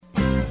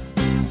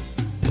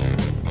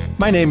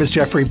My name is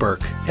Jeffrey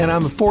Burke, and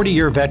I'm a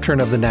 40-year veteran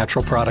of the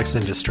natural products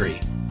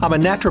industry. I'm a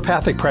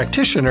naturopathic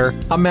practitioner,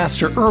 a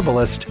master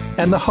herbalist,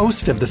 and the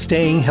host of the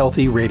Staying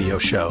Healthy radio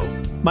show.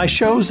 My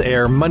shows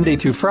air Monday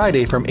through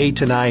Friday from 8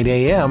 to 9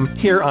 a.m.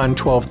 here on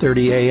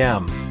 12:30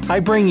 a.m.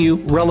 I bring you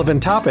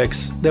relevant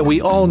topics that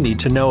we all need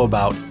to know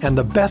about and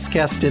the best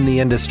guests in the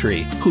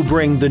industry who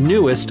bring the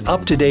newest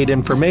up-to-date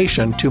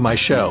information to my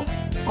show.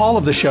 All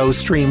of the shows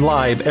stream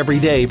live every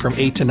day from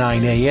 8 to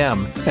 9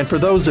 a.m. And for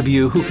those of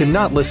you who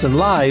cannot listen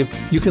live,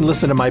 you can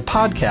listen to my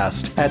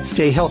podcast at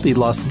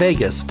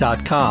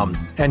StayHealthyLasVegas.com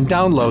and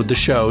download the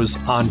shows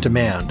on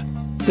demand.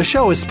 The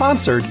show is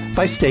sponsored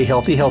by Stay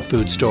Healthy Health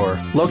Food Store,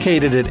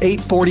 located at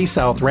 840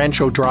 South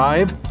Rancho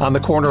Drive on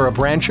the corner of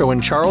Rancho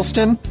and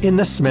Charleston in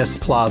the Smiths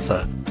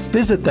Plaza.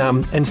 Visit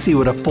them and see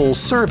what a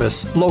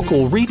full-service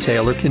local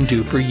retailer can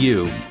do for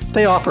you.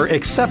 They offer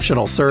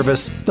exceptional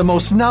service, the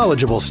most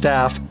knowledgeable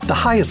staff, the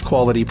highest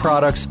quality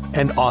products,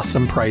 and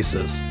awesome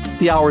prices.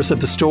 The hours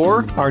of the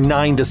store are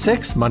 9 to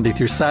 6, Monday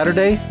through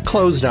Saturday,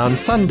 closed on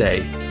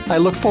Sunday. I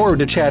look forward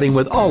to chatting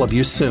with all of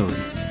you soon.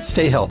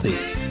 Stay healthy.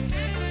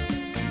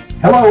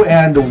 Hello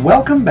and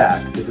welcome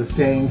back to the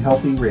Staying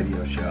Healthy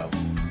radio show.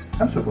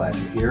 I'm so glad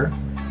you're here.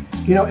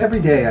 You know, every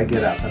day I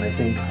get up and I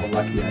think how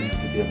lucky I am to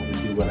be able to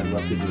do what I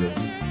love to do,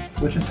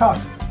 which is talk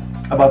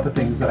about the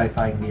things that I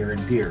find near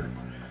and dear.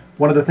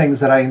 One of the things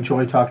that I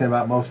enjoy talking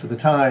about most of the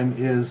time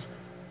is,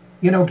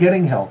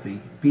 getting healthy,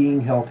 being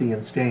healthy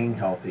and staying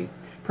healthy,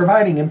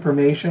 providing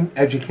information,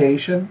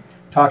 education,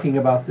 talking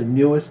about the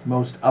newest,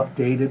 most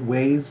updated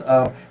ways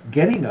of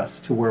getting us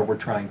to where we're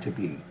trying to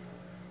be.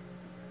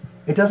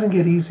 It doesn't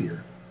get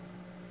easier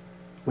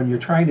when you're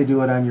trying to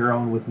do it on your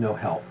own with no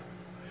help.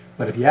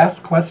 But if you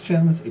ask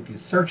questions, if you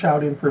search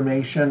out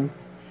information,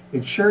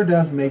 it sure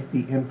does make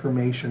the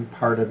information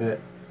part of it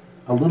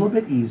a little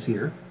bit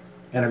easier,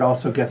 and it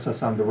also gets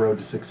us on the road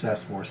to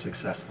success more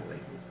successfully.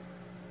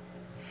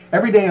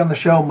 Every day on the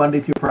show,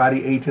 Monday through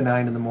Friday, 8 to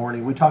 9 in the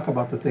morning, we talk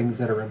about the things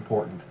that are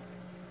important,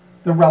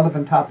 the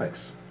relevant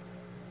topics.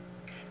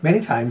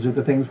 Many times they're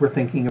the things we're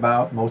thinking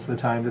about, most of the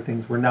time the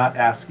things we're not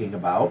asking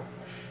about,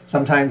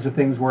 sometimes the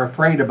things we're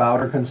afraid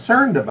about or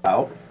concerned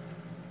about.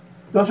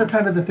 Those are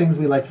kind of the things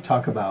we like to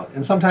talk about.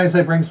 And sometimes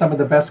I bring some of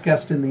the best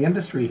guests in the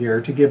industry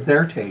here to give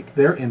their take,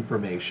 their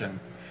information,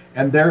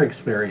 and their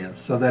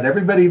experience so that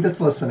everybody that's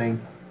listening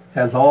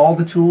has all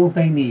the tools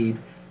they need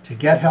to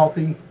get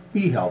healthy,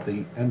 be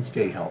healthy, and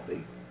stay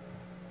healthy.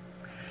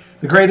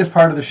 The greatest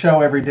part of the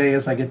show every day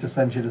is I get to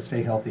send you to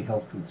Stay Healthy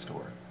Health Food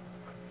Store.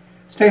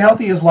 Stay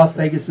Healthy is Las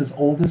Vegas's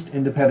oldest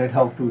independent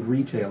health food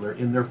retailer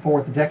in their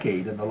 4th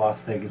decade in the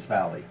Las Vegas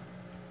Valley.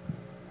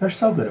 They're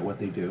so good at what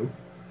they do.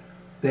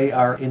 They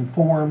are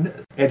informed,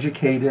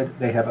 educated,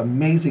 they have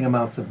amazing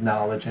amounts of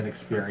knowledge and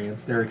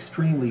experience. They're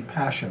extremely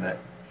passionate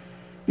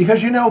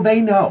because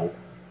they know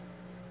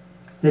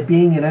that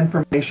being an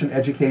information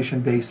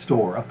education-based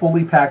store, a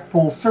fully packed,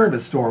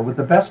 full-service store with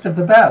the best of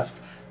the best,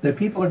 that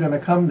people are going to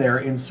come there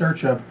in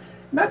search of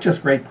not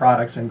just great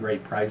products and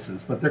great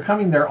prices, but they're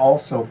coming there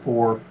also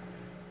for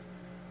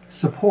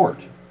support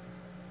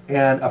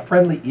and a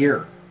friendly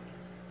ear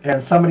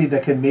and somebody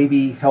that can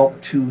maybe help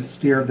to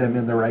steer them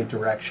in the right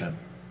direction.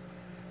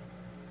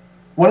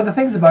 One of the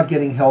things about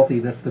getting healthy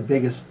that's the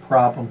biggest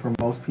problem for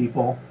most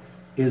people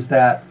is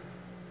that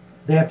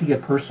they have to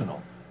get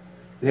personal.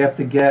 They have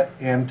to get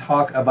and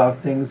talk about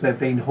things that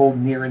they hold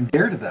near and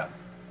dear to them.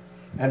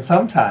 And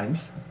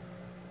sometimes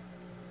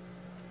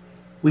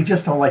we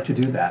just don't like to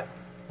do that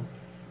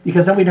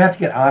because then we'd have to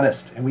get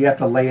honest and we have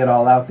to lay it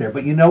all out there.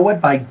 But you know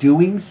what? By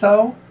doing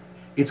so,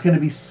 it's going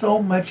to be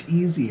so much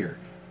easier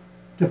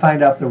to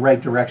find out the right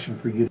direction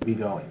for you to be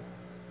going.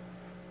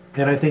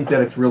 And I think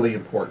that it's really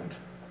important.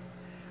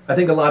 I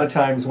think a lot of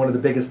times one of the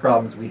biggest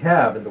problems we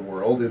have in the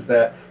world is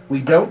that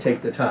we don't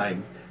take the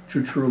time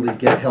to truly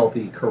get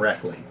healthy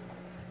correctly.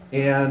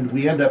 And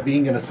we end up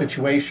being in a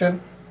situation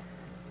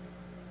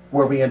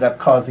where we end up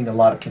causing a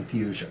lot of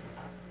confusion.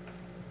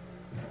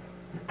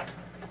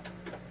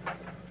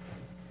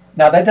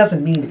 Now, that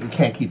doesn't mean that you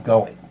can't keep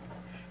going.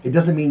 It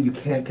doesn't mean you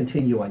can't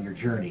continue on your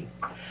journey.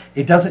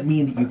 It doesn't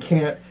mean that you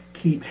can't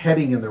keep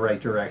heading in the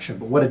right direction.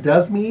 But what it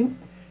does mean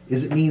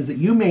is it means that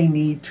you may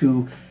need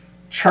to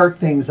chart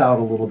things out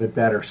a little bit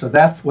better. So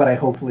that's what I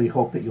hopefully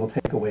hope that you'll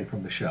take away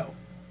from the show.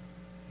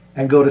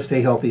 And go to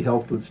Stay Healthy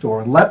Health Food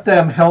Store and let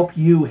them help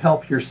you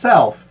help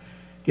yourself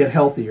get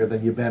healthier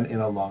than you've been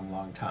in a long,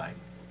 long time.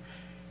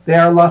 They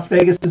are Las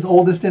Vegas's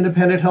oldest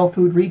independent health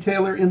food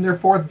retailer in their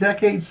 4th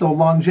decade, so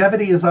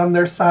longevity is on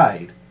their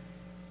side.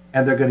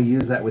 And they're going to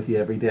use that with you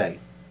every day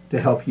to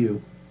help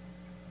you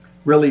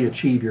really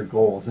achieve your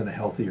goals in a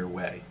healthier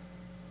way.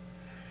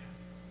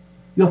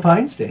 You'll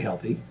find Stay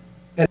Healthy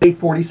at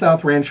 840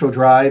 South Rancho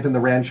Drive in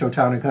the Rancho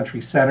Town and Country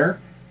Center,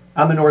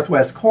 on the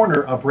northwest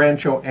corner of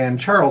Rancho and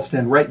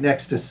Charleston, right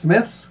next to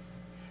Smith's.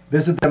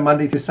 Visit them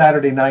Monday through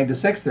Saturday, 9 to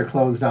 6. They're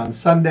closed on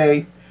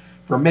Sunday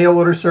for mail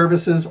order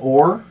services.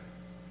 Or,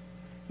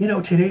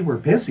 today we're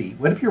busy.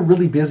 What if you're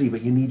really busy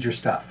but you need your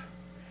stuff?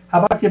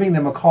 How about giving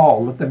them a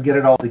call? Let them get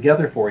it all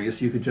together for you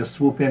so you could just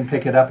swoop in,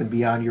 pick it up, and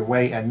be on your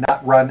way and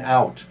not run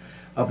out.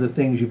 of the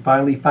things you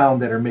finally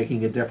found that are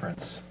making a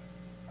difference.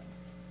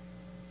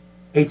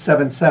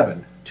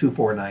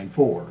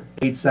 877-2494.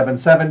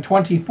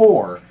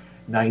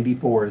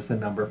 877-2494 is the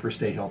number for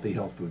Stay Healthy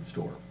Health Food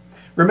Store.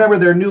 Remember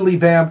their newly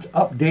vamped,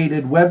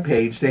 updated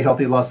webpage,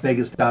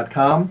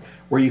 stayhealthylasvegas.com,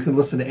 where you can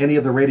listen to any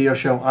of the radio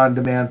show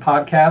on-demand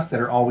podcasts that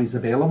are always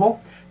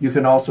available. You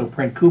can also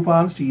print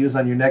coupons to use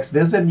on your next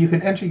visit, and you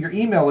can enter your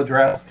email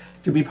address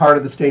to be part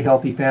of the Stay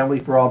Healthy family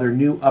for all their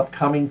new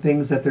upcoming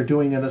things that they're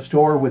doing in the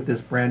store with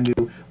this brand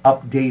new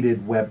updated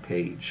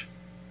webpage.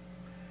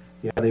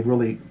 Yeah, they've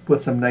really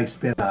put some nice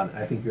spin on it.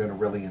 I think you're going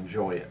to really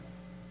enjoy it.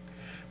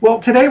 Well,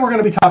 today we're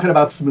going to be talking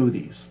about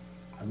smoothies.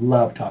 I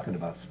love talking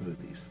about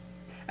smoothies.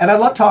 And I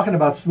love talking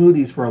about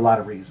smoothies for a lot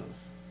of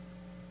reasons.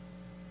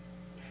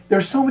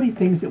 There's so many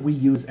things that we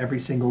use every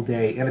single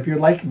day. And if you're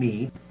like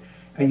me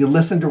and you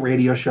listen to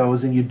radio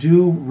shows and you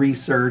do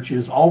research,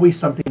 there's always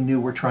something new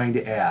we're trying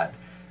to add.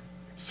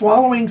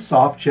 Swallowing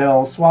soft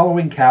gels,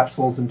 swallowing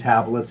capsules and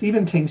tablets,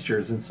 even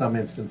tinctures in some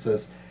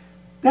instances,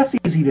 that's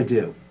easy to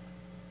do.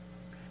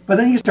 But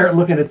then you start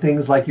looking at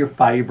things like your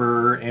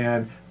fiber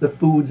and the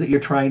foods that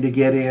you're trying to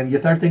get in. You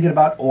start thinking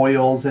about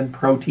oils and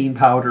protein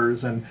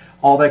powders and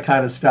all that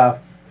kind of stuff.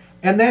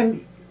 And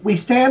then we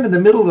stand in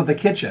the middle of the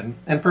kitchen,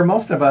 and for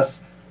most of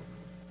us,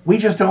 we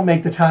just don't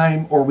make the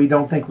time, or we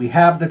don't think we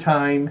have the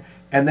time,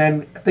 and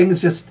then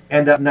things just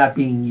end up not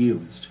being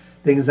used.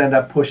 Things end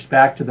up pushed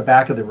back to the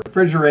back of the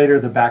refrigerator,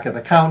 the back of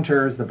the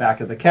counters, the back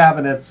of the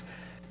cabinets.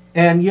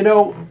 And you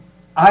know,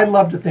 I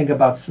love to think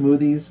about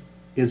smoothies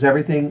is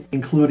everything,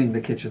 including the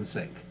kitchen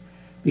sink.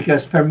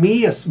 Because for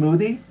me, a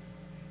smoothie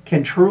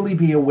can truly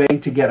be a way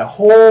to get a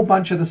whole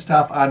bunch of the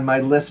stuff on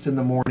my list in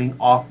the morning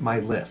off my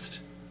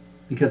list.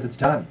 Because it's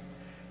done.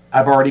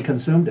 I've already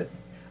consumed it.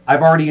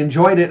 I've already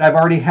enjoyed it. I've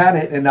already had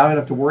it. And now I don't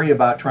have to worry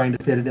about trying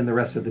to fit it in the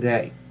rest of the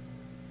day.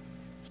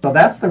 So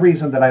that's the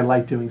reason that I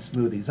like doing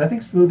smoothies. I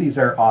think smoothies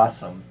are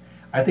awesome.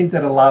 I think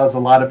that allows a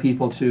lot of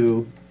people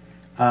to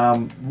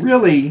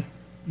really,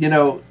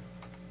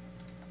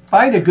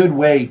 find a good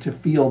way to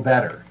feel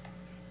better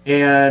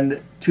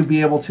and to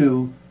be able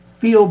to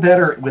feel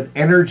better with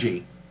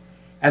energy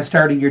and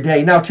starting your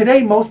day. Now,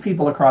 today, most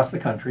people across the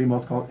country,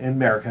 most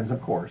Americans, of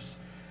course,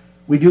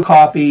 we do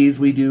coffees,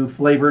 we do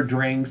flavored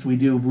drinks, we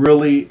do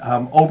really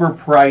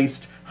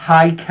overpriced,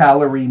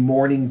 high-calorie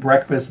morning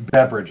breakfast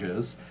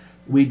beverages.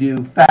 We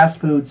do fast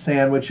food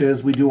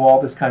sandwiches, we do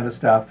all this kind of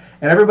stuff.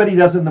 And everybody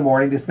does it in the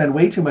morning. They spend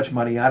way too much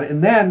money on it,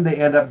 and then they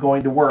end up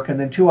going to work. And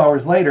then 2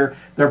 hours later,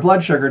 their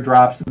blood sugar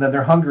drops, and then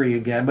they're hungry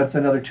again, but it's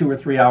another 2 or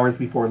 3 hours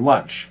before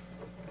lunch.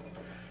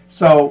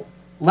 So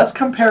let's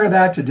compare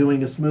that to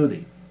doing a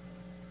smoothie.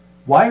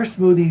 Why are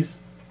smoothies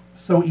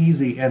so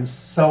easy and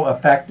so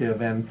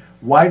effective, and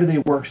why do they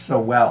work so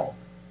well?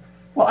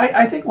 Well,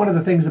 I think one of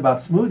the things about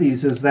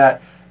smoothies is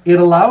that it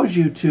allows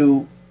you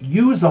to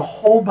use a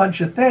whole bunch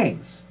of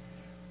things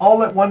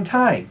all at one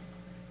time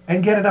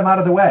and get them out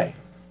of the way.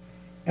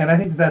 And I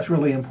think that's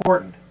really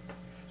important.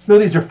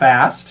 Smoothies are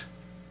fast.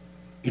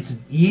 It's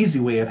an easy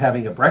way of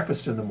having a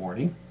breakfast in the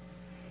morning.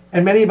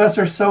 And many of us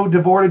are so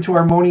devoted to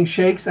our morning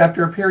shakes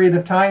after a period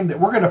of time that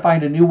we're going to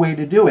find a new way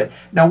to do it.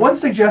 Now, one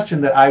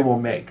suggestion that I will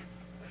make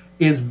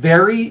is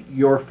vary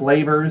your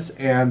flavors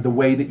and the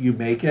way that you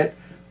make it,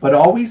 but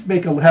always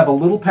have a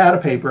little pad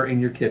of paper in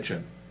your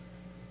kitchen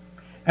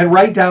and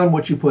write down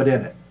what you put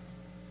in it.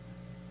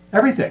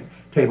 Everything.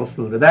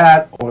 Tablespoon of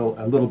that, oil,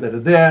 a little bit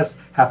of this,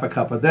 half a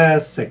cup of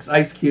this, 6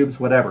 ice cubes,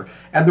 whatever.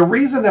 And the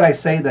reason that I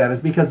say that is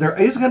because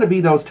there is going to be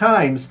those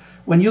times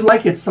when you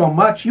like it so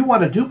much you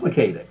want to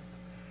duplicate it.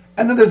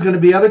 And then there's going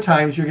to be other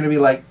times you're going to be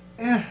like,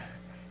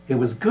 it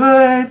was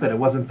good, but it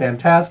wasn't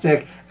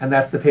fantastic, and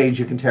that's the page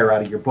you can tear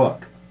out of your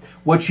book.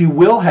 What you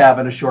will have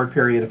in a short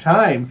period of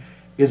time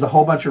is a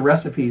whole bunch of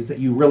recipes that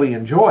you really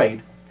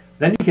enjoyed.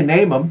 Then you can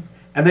name them,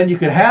 and then you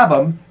can have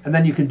them, and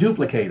then you can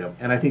duplicate them.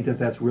 And I think that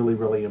that's really,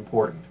 really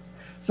important.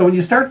 So when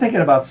you start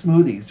thinking about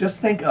smoothies, just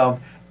think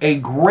of a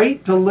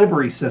great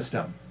delivery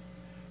system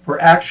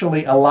for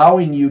actually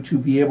allowing you to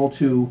be able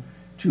to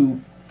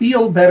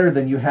feel better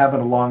than you have in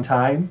a long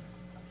time.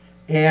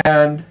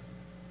 And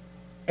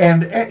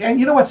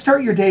you know what?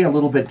 Start your day a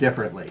little bit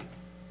differently.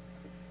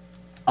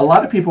 A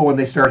lot of people, when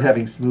they start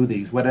having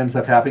smoothies, what ends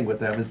up happening with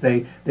them is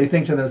they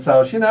think to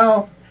themselves,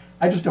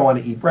 I just don't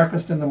want to eat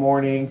breakfast in the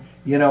morning.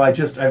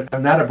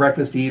 I'm not a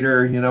breakfast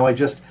eater. I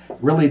just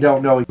really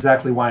don't know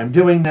exactly why I'm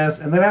doing this.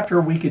 And then after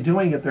a week of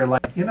doing it, they're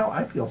like,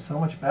 I feel so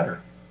much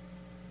better.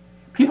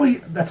 People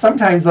that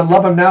sometimes I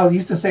love them now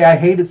used to say I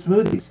hated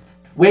smoothies.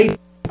 Way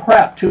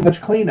prep, too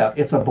much cleanup.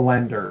 It's a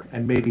blender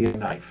and maybe a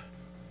knife.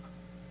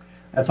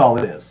 That's all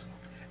it is.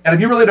 And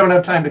if you really don't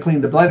have time to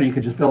clean the blender, you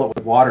could just fill it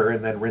with water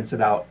and then rinse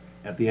it out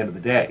at the end of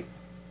the day.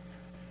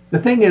 The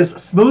thing is,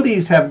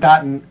 smoothies have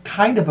gotten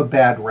kind of a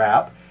bad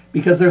rap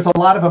because there's a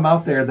lot of them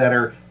out there that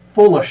are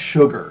full of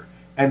sugar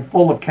and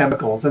full of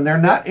chemicals, and they're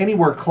not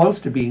anywhere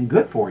close to being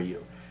good for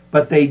you,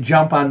 but they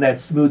jump on that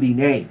smoothie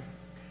name.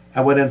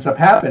 And what ends up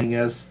happening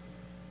is,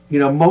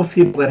 most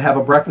people that have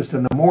a breakfast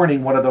in the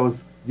morning, one of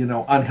those,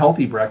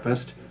 unhealthy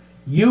breakfast,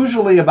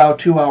 Usually about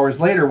 2 hours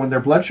later, when their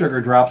blood sugar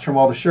drops from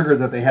all the sugar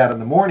that they had in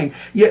the morning.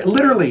 Yeah,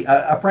 literally,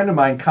 a friend of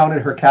mine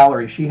counted her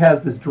calories. She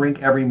has this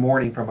drink every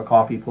morning from a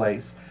coffee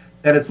place,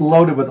 and it's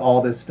loaded with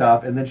all this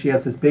stuff. And then she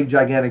has this big,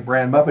 gigantic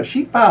bran muffin.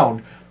 She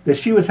found that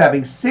she was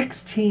having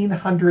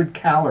 1,600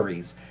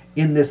 calories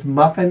in this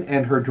muffin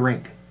and her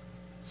drink.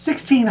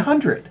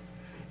 1,600.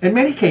 In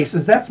many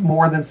cases, that's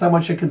more than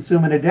someone should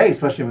consume in a day,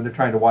 especially when they're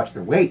trying to watch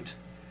their weight.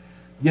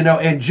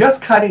 And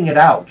just cutting it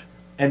out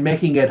and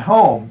making it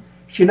home,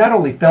 she not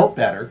only felt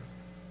better,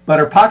 but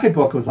her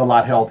pocketbook was a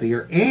lot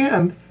healthier,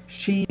 and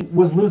she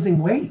was losing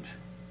weight.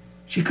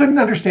 She couldn't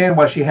understand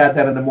why she had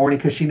that in the morning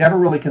because she never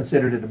really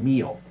considered it a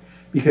meal,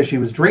 because she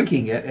was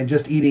drinking it and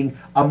just eating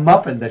a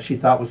muffin that she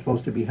thought was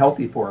supposed to be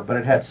healthy for her, but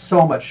it had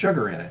so much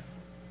sugar in it.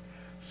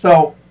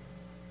 So,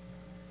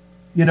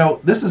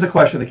 this is a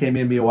question that came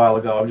in me a while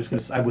ago.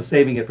 I was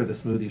saving it for the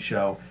smoothie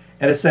show.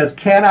 And it says,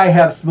 can I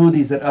have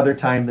smoothies at other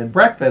time than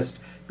breakfast?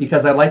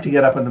 Because I like to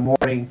get up in the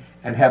morning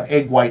and have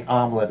egg white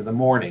omelet in the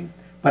morning.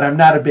 But I'm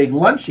not a big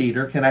lunch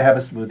eater. Can I have a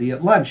smoothie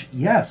at lunch?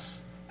 Yes,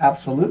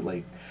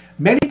 absolutely.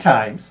 Many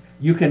times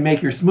you can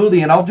make your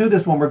smoothie, and I'll do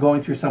this when we're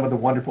going through some of the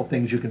wonderful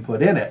things you can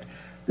put in it.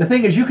 The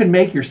thing is, you can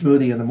make your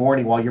smoothie in the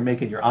morning while you're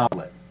making your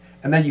omelet.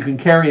 And then you can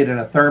carry it in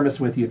a thermos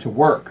with you to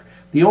work.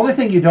 The only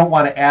thing you don't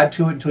want to add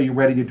to it until you're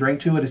ready to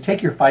drink to it is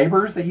take your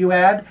fibers that you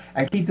add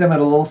and keep them in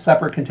a little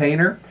separate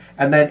container,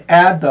 and then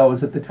add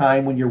those at the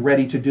time when you're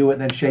ready to do it,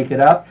 and then shake it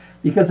up.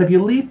 Because if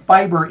you leave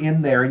fiber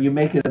in there and you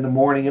make it in the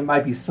morning, it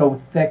might be so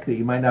thick that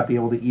you might not be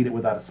able to eat it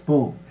without a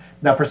spoon.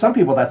 Now, for some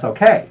people, that's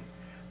okay.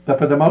 But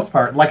for the most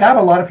part, like I have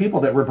a lot of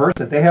people that reverse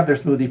it. They have their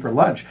smoothie for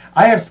lunch.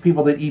 I have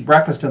people that eat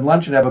breakfast and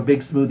lunch and have a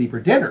big smoothie for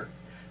dinner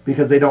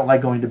because they don't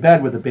like going to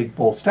bed with a big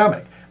full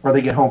stomach, or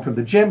they get home from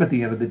the gym at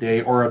the end of the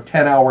day, or a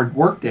 10-hour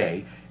work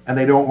day, and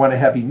they don't want a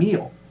heavy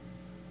meal.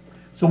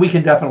 So we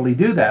can definitely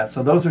do that.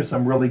 So those are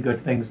some really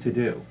good things to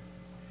do.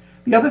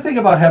 The other thing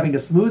about having a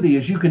smoothie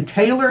is you can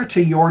tailor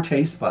to your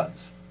taste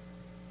buds.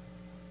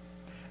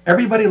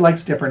 Everybody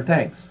likes different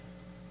things,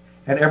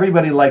 and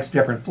everybody likes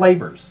different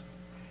flavors.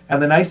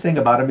 And the nice thing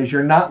about them is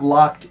you're not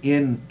locked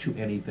into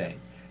anything.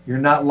 You're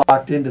not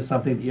locked into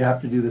something that you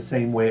have to do the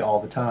same way all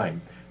the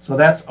time. So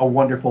that's a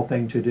wonderful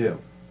thing to do.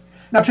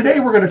 Now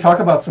today we're going to talk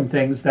about some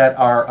things that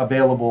are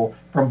available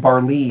from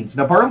Barleans.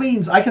 Now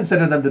Barleans, I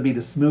consider them to be the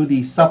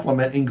smoothie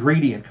supplement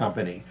ingredient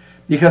company,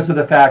 because of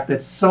the fact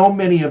that so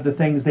many of the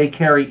things they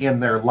carry in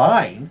their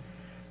line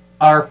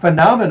are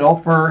phenomenal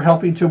for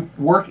helping to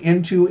work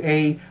into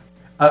a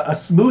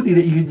smoothie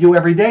that you can do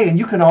every day, and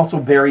you can also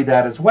vary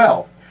that as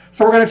well.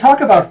 So we're going to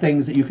talk about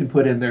things that you can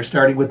put in there,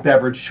 starting with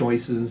beverage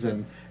choices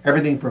and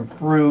everything from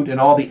fruit and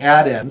all the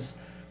add-ins.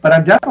 But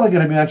I'm definitely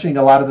going to be mentioning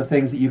a lot of the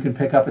things that you can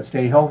pick up at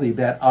Stay Healthy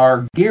that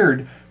are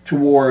geared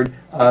toward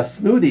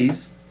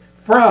smoothies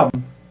from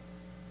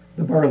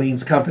the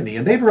Barleans company,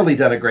 and they've really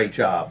done a great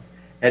job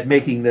at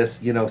making this,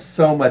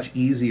 so much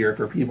easier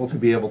for people to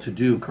be able to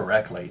do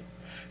correctly.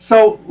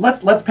 So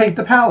let's paint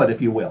the palette,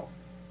 if you will.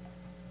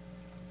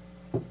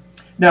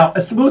 Now, a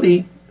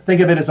smoothie,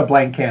 think of it as a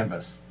blank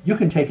canvas. You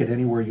can take it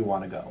anywhere you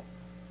want to go.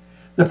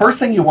 The first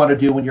thing you want to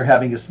do when you're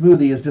having a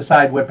smoothie is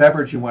decide what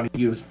beverage you want to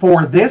use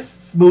for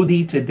this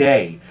smoothie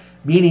today,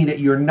 meaning that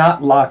you're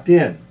not locked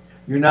in.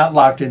 You're not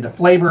locked into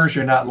flavors.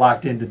 You're not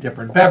locked into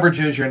different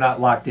beverages. You're not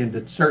locked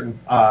into certain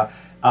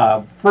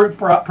fruit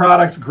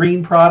products,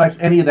 green products,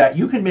 any of that.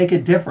 You can make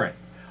it different.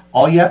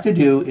 All you have to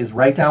do is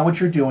write down what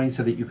you're doing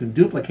so that you can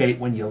duplicate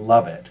when you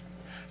love it.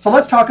 So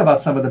let's talk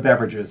about some of the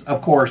beverages.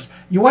 Of course,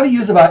 you want to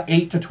use about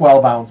 8 to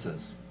 12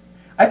 ounces.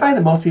 I find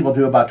that most people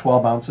do about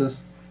 12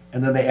 ounces,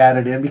 and then they add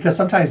it in, because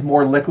sometimes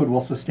more liquid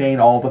will sustain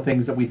all the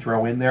things that we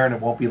throw in there, and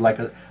it won't be like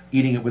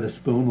eating it with a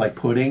spoon like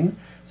pudding.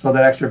 So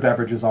that extra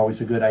beverage is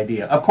always a good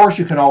idea. Of course,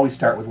 you can always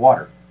start with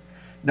water.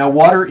 Now,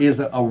 water is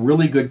a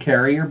really good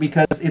carrier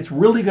because it's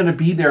really going to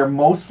be there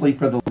mostly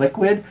for the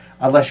liquid,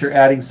 unless you're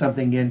adding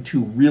something in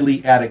to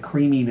really add a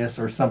creaminess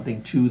or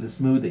something to the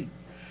smoothie.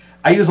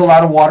 I use a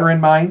lot of water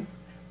in mine,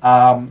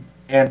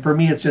 and for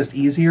me it's just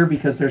easier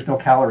because there's no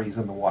calories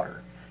in the water.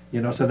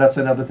 So that's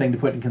another thing to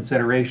put in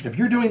consideration. If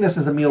you're doing this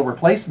as a meal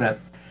replacement,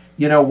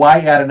 why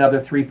add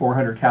another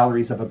 300-400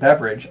 calories of a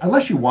beverage,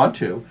 unless you want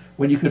to,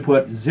 when you could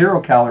put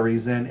 0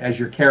 calories in as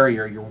your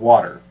carrier, your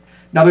water.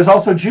 Now, there's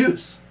also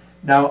juice.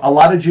 Now, a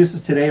lot of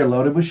juices today are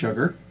loaded with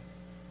sugar.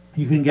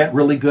 You can get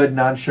really good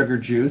non-sugar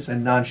juice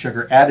and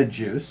non-sugar added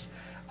juice.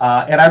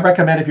 And I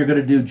recommend, if you're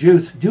going to do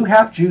juice, do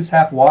half juice,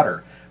 half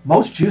water.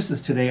 Most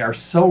juices today are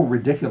so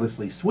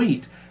ridiculously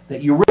sweet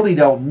that you really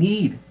don't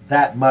need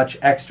that much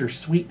extra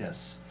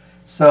sweetness.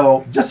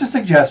 So just a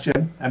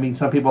suggestion. I mean,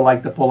 some people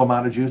like the full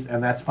amount of juice,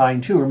 and that's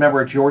fine too.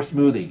 Remember, it's your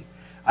smoothie.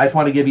 I just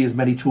want to give you as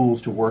many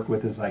tools to work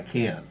with as I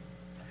can.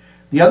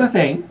 The other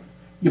thing,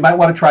 you might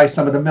want to try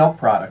some of the milk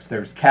products.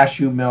 There's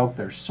cashew milk,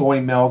 there's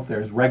soy milk,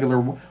 there's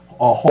regular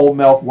whole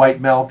milk,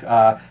 white milk,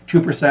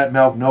 2%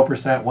 milk, no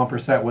percent,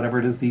 1%, whatever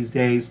it is these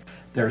days.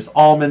 There's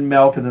almond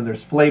milk, and then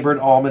there's flavored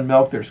almond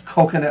milk. There's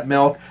coconut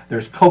milk.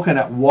 There's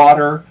coconut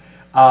water.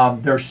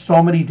 There's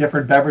so many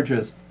different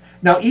beverages.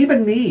 Now,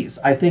 even these,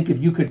 I think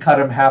if you could cut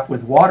them half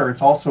with water,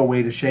 it's also a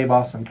way to shave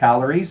off some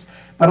calories.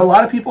 But a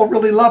lot of people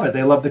really love it.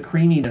 They love the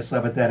creaminess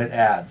of it that it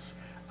adds.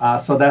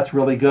 So that's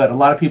really good. A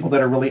lot of people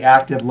that are really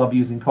active love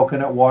using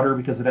coconut water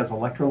because it has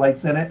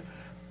electrolytes in it.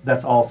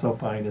 That's also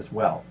fine as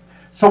well.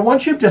 So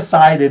once you've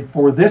decided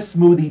for this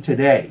smoothie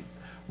today,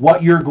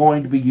 what you're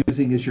going to be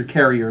using as your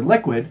carrier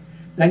liquid,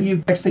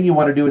 then next thing you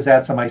want to do is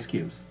add some ice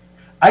cubes.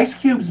 Ice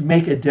cubes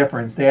make a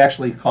difference. They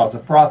actually cause a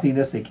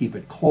frothiness. They keep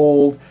it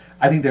cold.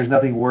 I think there's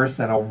nothing worse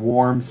than a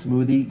warm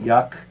smoothie.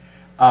 Yuck.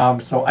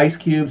 So ice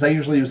cubes, I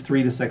usually use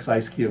 3 to 6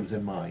 ice cubes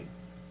in mine.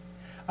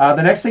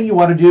 The next thing you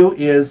want to do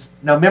is,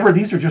 now remember,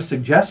 these are just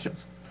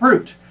suggestions.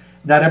 Fruit.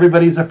 Not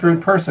everybody's a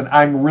fruit person.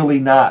 I'm really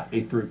not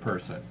a fruit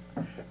person.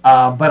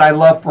 But I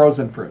love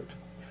frozen fruit.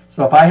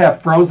 So if I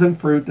have frozen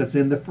fruit that's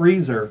in the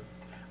freezer,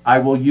 I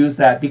will use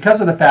that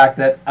because of the fact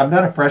that I'm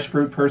not a fresh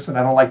fruit person.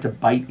 I don't like to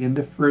bite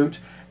into fruit.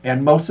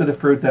 And most of the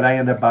fruit that I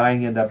end up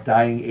buying end up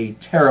dying a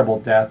terrible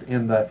death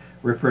in the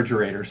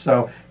refrigerator.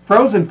 So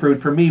frozen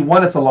fruit, for me,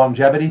 one, it's a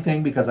longevity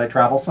thing because I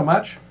travel so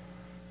much.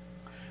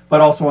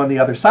 But also on the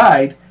other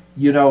side,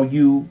 you know,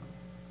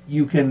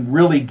 you can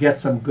really get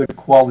some good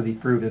quality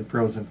fruit in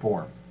frozen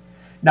form.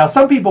 Now,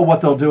 some people,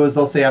 what they'll do is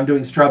they'll say, I'm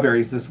doing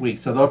strawberries this week.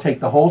 So they'll take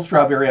the whole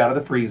strawberry out of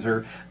the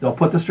freezer. They'll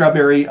put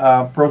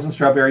the frozen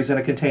strawberries in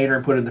a container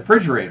and put it in the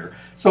refrigerator.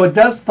 So it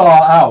does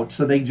thaw out,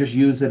 so they just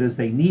use it as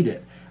they need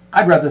it.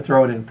 I'd rather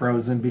throw it in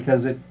frozen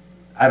because it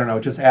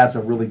just adds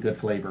a really good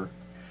flavor.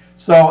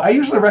 So I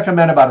usually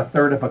recommend about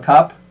 1/3 of a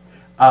cup.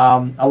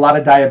 A lot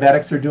of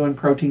diabetics are doing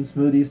protein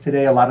smoothies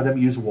today. A lot of them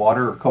use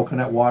water or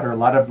coconut water. A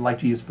lot of them like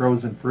to use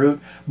frozen fruit.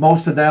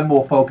 Most of them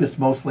will focus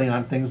mostly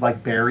on things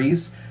like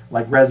berries,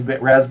 like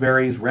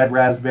raspberries, red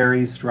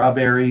raspberries,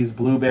 strawberries,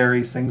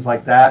 blueberries, things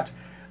like that.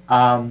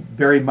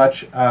 Very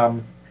much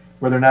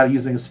where they're not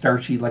using a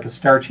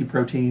starchy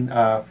protein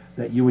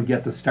that you would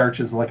get the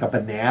starches like a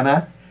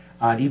banana.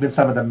 Even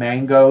some of the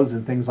mangoes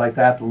and things like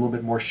that, a little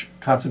bit more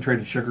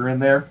concentrated sugar in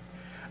there.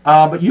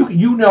 But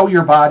you know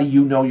your body,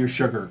 you know your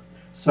sugar.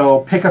 So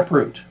pick a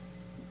fruit,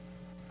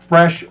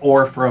 fresh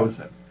or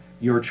frozen,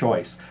 your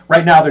choice.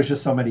 Right now there's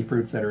just so many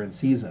fruits that are in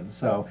season.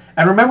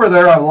 And remember,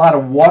 there are a lot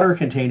of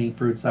water-containing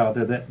fruits out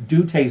there that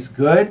do taste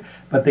good,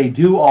 but they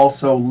do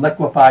also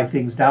liquefy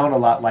things down a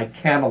lot, like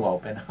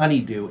cantaloupe and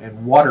honeydew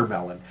and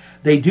watermelon.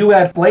 They do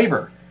add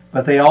flavor,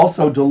 but they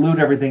also dilute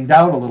everything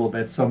down a little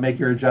bit, so make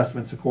your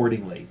adjustments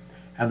accordingly.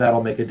 And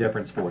that'll make a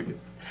difference for you.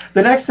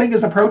 The next thing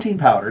is a protein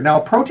powder. Now,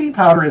 a protein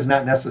powder is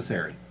not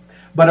necessary,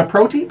 but a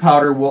protein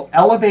powder will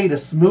elevate a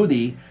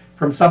smoothie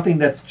from something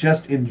that's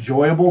just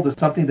enjoyable to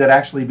something that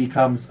actually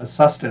becomes a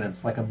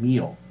sustenance, like a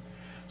meal.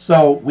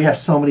 So we have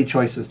so many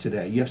choices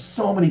today. You have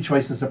so many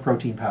choices of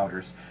protein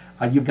powders.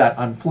 You've got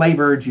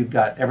unflavored, you've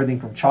got everything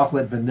from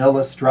chocolate,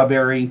 vanilla,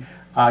 strawberry,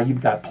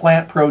 you've got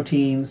plant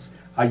proteins,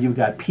 you've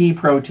got pea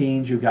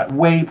proteins, you've got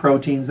whey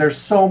proteins. There's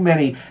so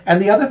many.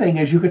 And the other thing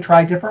is you could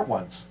try different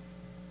ones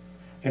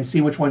and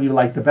see which one you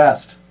like the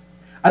best.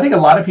 I think a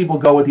lot of people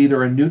go with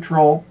either a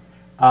neutral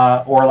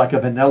or like a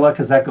vanilla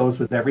because that goes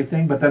with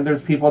everything. But then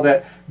there's people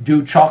that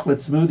do chocolate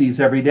smoothies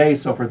every day.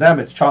 So for them,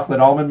 it's chocolate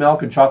almond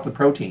milk and chocolate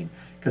protein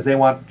because they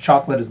want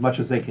chocolate as much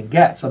as they can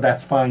get. So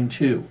that's fine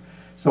too.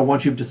 So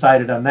once you've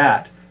decided on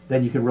that,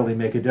 then you can really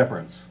make a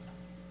difference.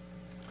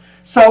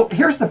 So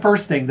here's the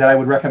first thing that I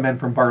would recommend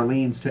from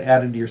Barlean's to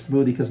add into your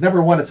smoothie, because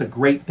number one, it's a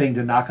great thing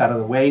to knock out of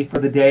the way for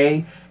the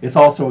day. It's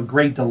also a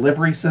great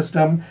delivery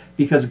system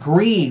because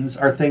greens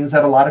are things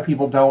that a lot of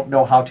people don't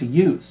know how to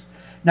use.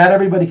 Not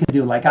everybody can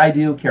do like I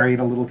do, carry it in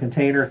a little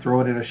container,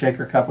 throw it in a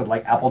shaker cup with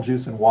like apple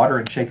juice and water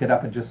and shake it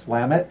up and just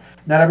slam it.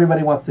 Not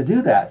everybody wants to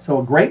do that. So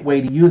a great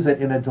way to use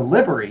it in a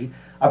delivery,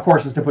 of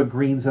course, is to put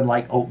greens in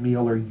like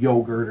oatmeal or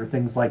yogurt or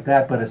things like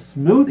that. But a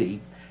smoothie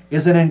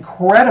is an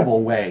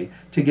incredible way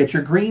to get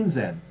your greens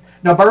in.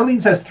 Now,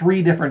 Barlean's has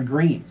 3 different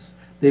greens.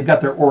 They've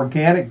got their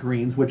organic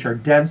greens, which are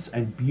dense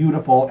and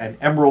beautiful and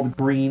emerald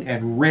green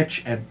and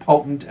rich and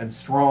potent and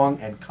strong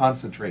and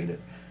concentrated.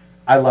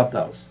 I love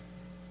those.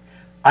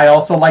 I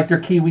also like their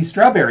kiwi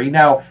strawberry.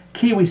 Now,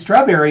 kiwi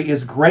strawberry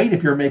is great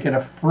if you're making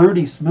a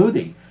fruity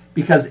smoothie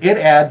because it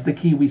adds the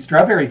kiwi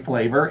strawberry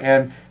flavor,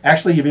 and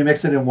actually if you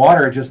mix it in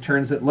water, it just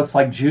looks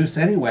like juice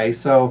anyway,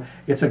 so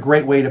it's a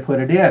great way to put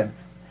it in.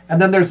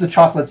 And then there's the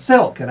chocolate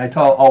silk, and I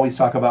always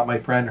talk about my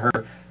friend,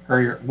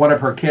 one of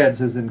her kids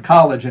is in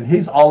college, and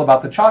he's all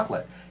about the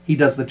chocolate. He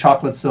does the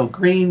chocolate silk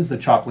greens, the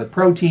chocolate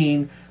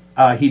protein,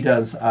 he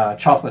does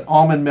chocolate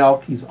almond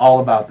milk. He's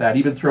all about that.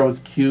 Even throws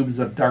cubes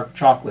of dark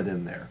chocolate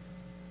in there.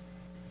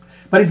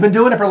 But he's been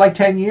doing it for like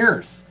 10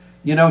 years,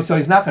 so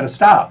he's not going to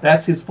stop.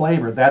 That's his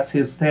flavor. That's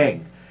his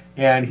thing,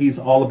 and he's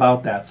all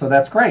about that. So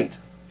that's great.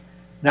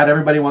 Not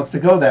everybody wants to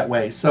go that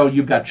way. So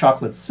you've got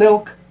chocolate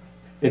silk.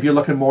 If you're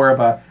looking more of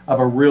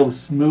a real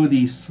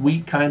smoothie,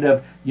 sweet kind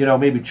of,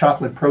 maybe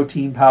chocolate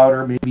protein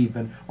powder, maybe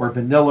even, or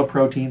vanilla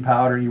protein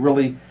powder, you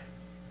really,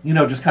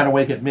 just kind of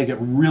make it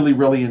really,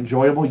 really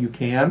enjoyable, you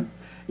can.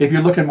 If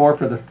you're looking more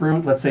for the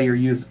fruit, let's say you're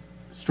using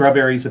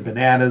strawberries and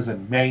bananas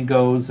and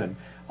mangoes and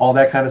all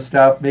that kind of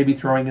stuff, maybe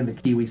throwing in the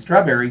kiwi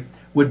strawberry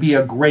would be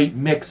a great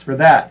mix for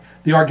that.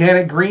 The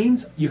organic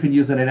greens, you can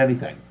use it in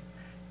anything.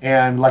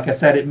 And like I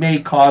said, it may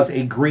cause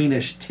a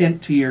greenish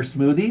tint to your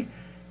smoothie.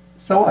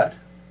 So what?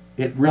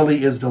 It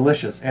really is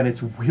delicious, and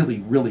it's really,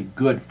 really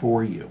good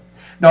for you.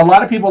 Now, a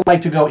lot of people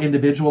like to go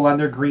individual on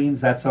their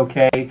greens. That's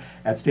okay.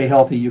 At Stay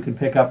Healthy, you can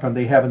pick up from,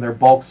 they have in their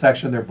bulk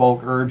section, their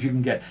bulk herbs. You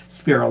can get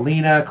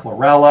spirulina,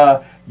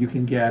 chlorella. You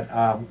can get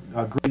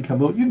green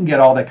kamut. You can get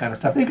all that kind of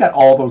stuff. They've got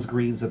all those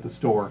greens at the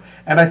store,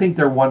 and I think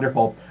they're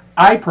wonderful.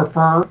 I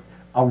prefer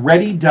a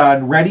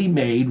ready-done,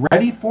 ready-made,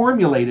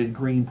 ready-formulated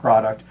green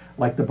product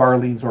like the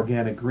Barlean's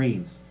Organic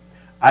Greens.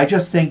 I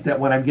just think that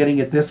when I'm getting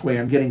it this way,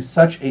 I'm getting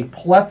such a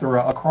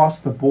plethora across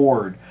the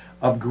board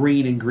of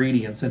green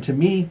ingredients. And to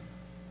me,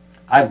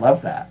 I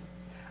love that.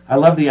 I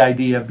love the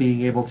idea of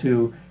being able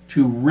to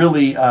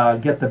really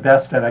get the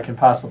best that I can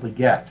possibly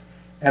get.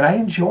 And I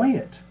enjoy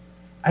it.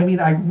 I mean,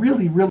 I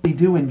really, really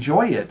do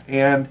enjoy it.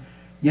 And,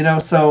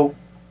 so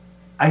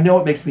I know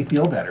it makes me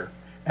feel better.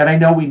 And I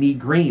know we need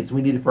greens.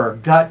 We need it for our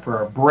gut, for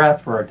our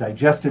breath, for our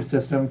digestive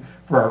system,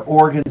 for our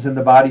organs in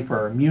the body, for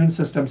our immune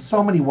system,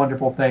 so many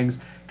wonderful things.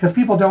 Because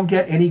people don't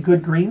get any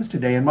good greens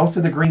today. And most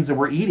of the greens that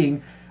we're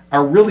eating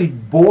are really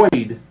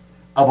void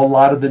of a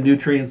lot of the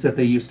nutrients that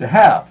they used to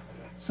have.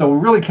 So we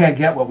really can't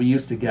get what we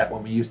used to get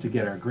when we used to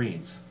get our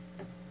greens.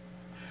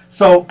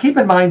 So keep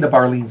in mind the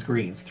Barlean's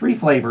greens. 3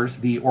 flavors: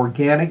 the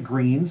organic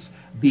greens,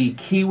 the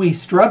kiwi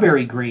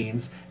strawberry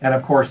greens, and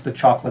of course the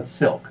chocolate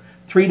silk.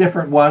 3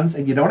 different ones,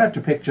 and you don't have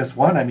to pick just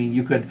one. I mean,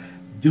 you could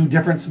do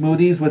different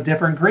smoothies with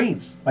different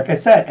greens. Like I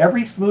said,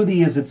 every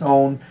smoothie is its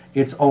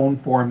own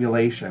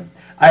formulation.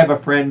 I have a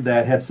friend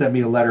that had sent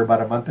me a letter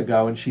about a month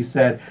ago, and she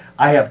said,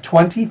 I have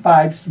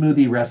 25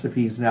 smoothie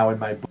recipes now in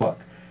my book.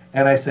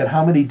 And I said,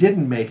 how many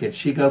didn't make it?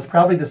 She goes,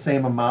 probably the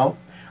same amount.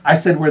 I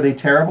said, were they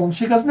terrible? And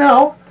she goes,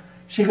 no.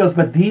 She goes,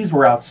 but these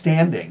were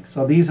outstanding.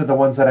 So these are the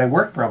ones that I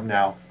work from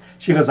now.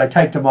 She goes, I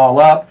typed them all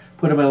up,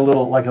 put them in a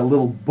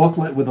little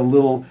booklet with a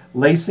little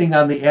lacing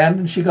on the end.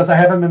 And she goes, I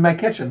have them in my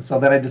kitchen so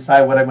that I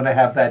decide what I'm going to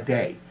have that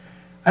day.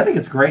 I think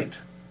it's great.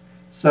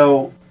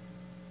 So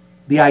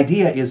the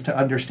idea is to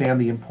understand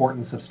the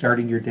importance of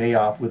starting your day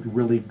off with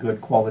really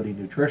good quality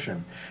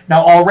nutrition.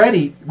 Now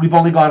already, we've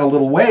only gone a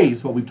little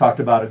ways, but we've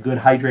talked about a good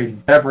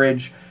hydrating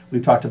beverage.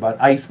 We've talked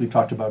about ice. We've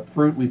talked about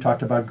fruit. We've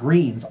talked about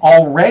greens.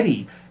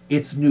 Already,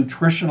 it's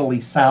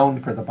nutritionally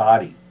sound for the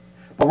body.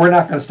 But we're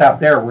not going to stop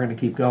there. We're going to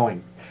keep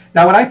going.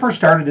 Now, when I first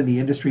started in the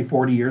industry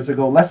 40 years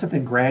ago,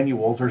 lecithin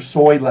granules, or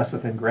soy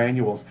lecithin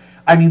granules,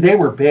 I mean, they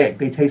were big.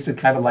 They tasted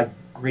kind of like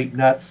grape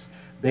nuts.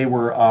 They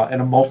were an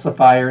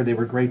emulsifier. They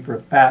were great for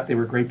fat. They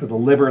were great for the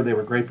liver. They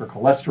were great for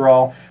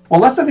cholesterol.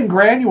 Well, lecithin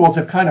granules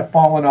have kind of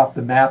fallen off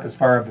the map as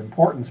far as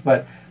importance,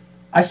 but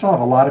I still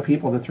have a lot of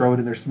people that throw it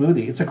in their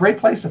smoothie. It's a great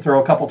place to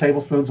throw a couple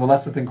tablespoons of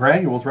lecithin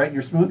granules right in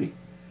your smoothie.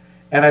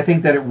 And I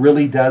think that it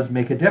really does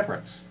make a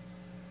difference.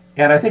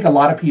 And I think a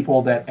lot of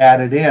people that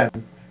add it in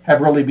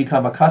have really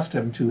become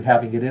accustomed to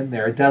having it in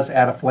there. It does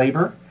add a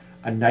flavor,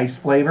 a nice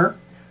flavor,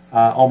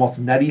 almost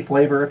nutty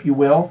flavor, if you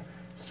will.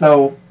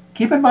 So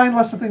keep in mind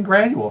lecithin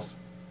granules.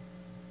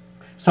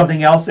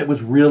 Something else that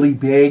was really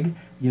big,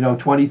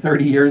 20,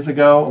 30 years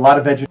ago, a lot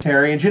of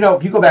vegetarians,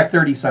 if you go back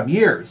 30 some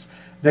years,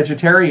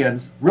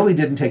 vegetarians really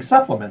didn't take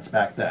supplements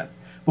back then.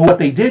 But what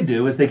they did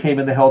do is they came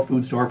in the health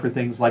food store for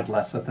things like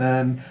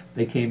lecithin.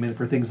 They came in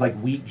for things like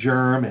wheat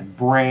germ and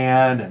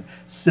bran and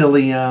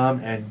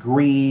psyllium and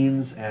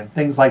greens and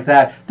things like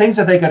that. Things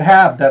that they could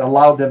have that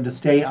allowed them to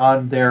stay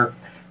on their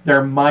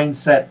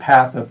mindset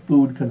path of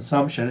food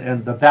consumption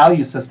and the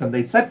value system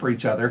they'd set for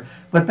each other.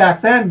 But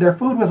back then, their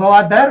food was a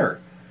lot better.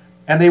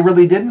 And they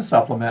really didn't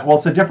supplement. Well,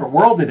 it's a different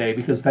world today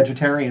because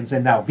vegetarians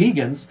and now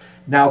vegans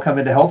now come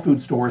into health food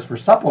stores for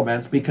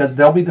supplements because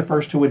they'll be the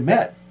first to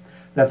admit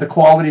that the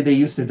quality they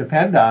used to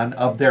depend on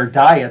of their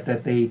diet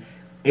that they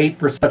ate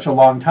for such a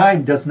long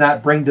time does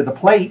not bring to the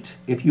plate,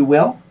 if you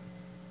will,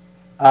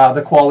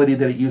 the quality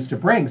that it used to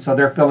bring. So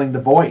they're filling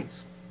the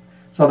voids.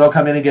 So they'll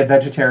come in and get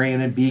vegetarian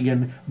and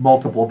vegan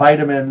multiple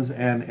vitamins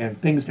and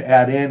things to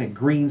add in and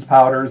greens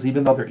powders.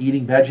 Even though they're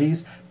eating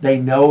veggies, they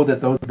know that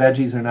those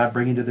veggies are not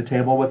bringing to the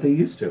table what they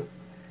used to.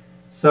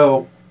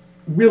 So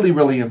really,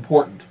 really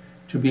important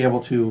to be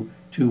able to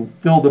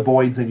fill the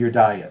voids in your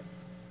diet.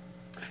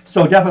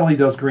 So definitely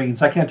those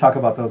greens. I can't talk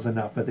about those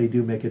enough, but they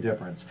do make a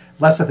difference.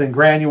 Lecithin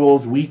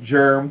granules, wheat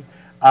germ,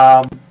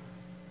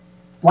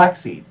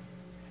 flaxseed.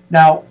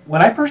 Now,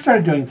 when I first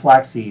started doing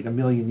flaxseed a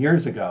million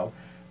years ago,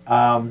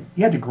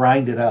 you had to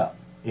grind it up.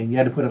 And you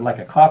had to put it like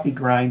a coffee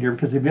grinder.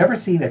 Because if you've ever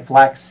seen a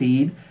flax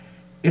seed,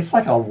 it's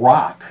like a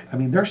rock. I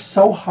mean, they're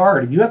so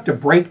hard. And you have to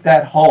break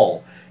that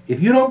hull. If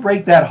you don't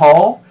break that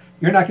hull,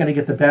 you're not going to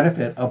get the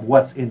benefit of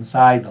what's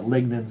inside, the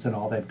lignans and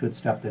all that good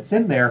stuff that's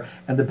in there,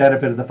 and the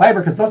benefit of the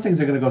fiber, because those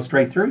things are going to go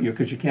straight through you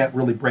because you can't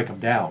really break them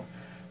down.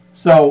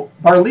 So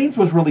Barlean's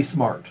was really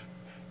smart.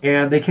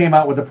 And they came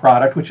out with a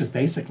product which is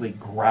basically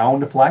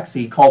ground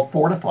flaxseed called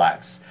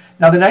FortiFlax.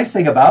 Now, the nice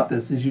thing about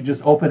this is you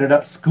just open it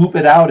up, scoop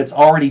it out. It's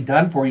already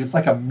done for you. It's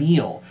like a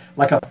meal,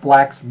 like a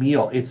flax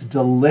meal. It's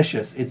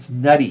delicious. It's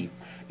nutty.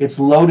 It's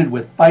loaded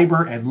with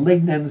fiber and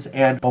lignans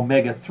and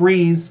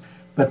omega-3s,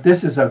 but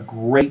this is a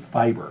great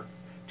fiber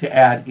to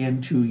add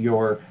into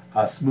your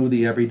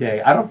smoothie every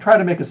day. I don't try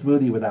to make a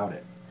smoothie without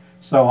it.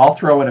 So I'll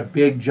throw in a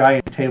big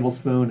giant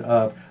tablespoon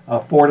of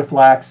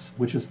Fortiflax,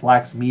 which is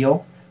flax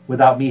meal,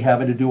 without me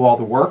having to do all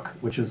the work,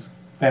 which is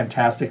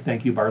fantastic.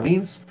 Thank you,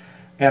 Barleans.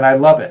 And I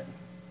love it.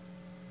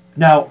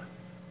 Now,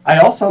 I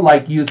also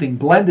like using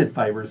blended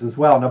fibers as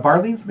well. Now,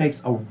 Barleans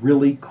makes a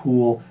really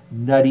cool,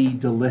 nutty,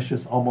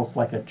 delicious, almost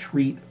like a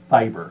treat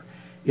fiber.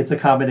 It's a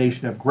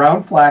combination of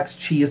ground flax,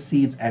 chia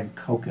seeds, and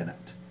coconut.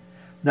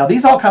 Now,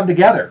 these all come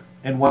together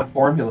in one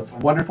formula. It's a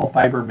wonderful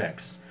fiber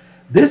mix.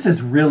 This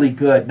is really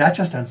good, not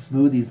just on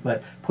smoothies,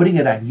 but putting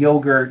it on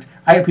yogurt.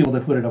 I have people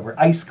that put it over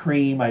ice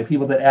cream. I have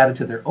people that add it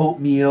to their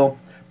oatmeal,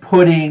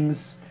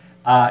 puddings.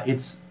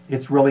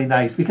 It's really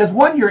nice because,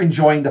 one, you're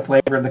enjoying the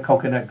flavor, and the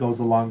coconut goes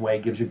a long way,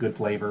 gives you good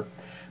flavor.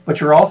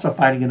 But you're also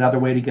finding another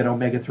way to get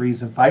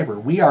omega-3s and fiber.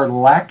 We are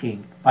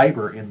lacking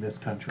fiber in this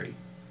country.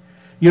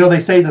 You know,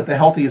 they say that the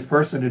healthiest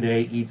person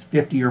today eats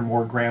 50 or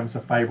more grams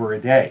of fiber a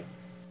day.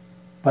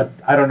 But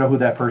I don't know who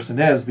that person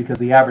is, because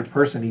the average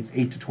person eats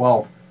 8 to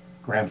 12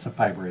 grams of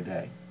fiber a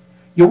day.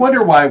 You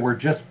wonder why we're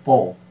just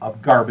full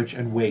of garbage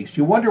and waste.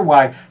 You wonder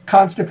why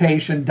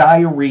constipation,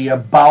 diarrhea,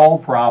 bowel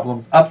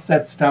problems,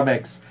 upset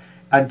stomachs,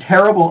 and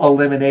terrible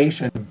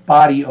elimination,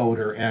 body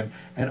odor,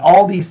 and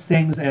all these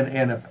things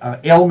and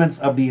ailments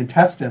of the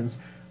intestines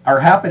are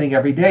happening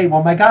every day.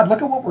 Well, my God,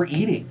 look at what we're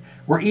eating.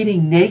 We're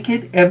eating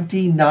naked,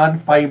 empty,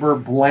 non-fiber,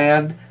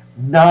 bland,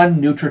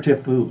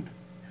 non-nutritive food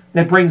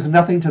that brings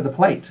nothing to the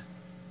plate.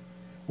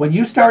 When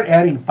you start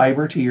adding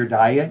fiber to your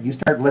diet, you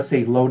start, let's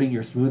say, loading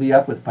your smoothie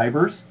up with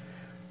fibers,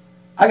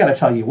 I got to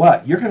tell you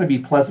what, you're going to be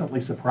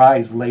pleasantly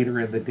surprised later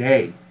in the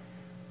day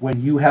when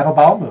you have a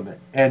bowel movement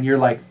and you're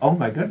like, oh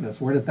my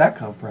goodness, where did that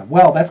come from?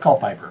 Well, that's called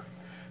fiber.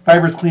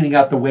 Fiber is cleaning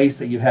out the waste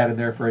that you've had in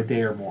there for a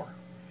day or more.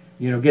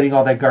 You know, getting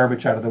all that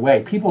garbage out of the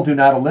way. People do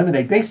not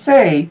eliminate. They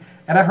say,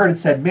 and I've heard it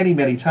said many,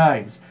 many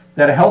times,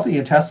 that a healthy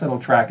intestinal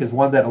tract is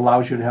one that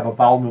allows you to have a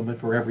bowel movement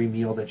for every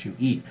meal that you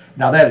eat.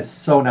 Now, that is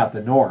so not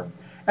the norm.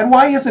 And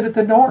why isn't it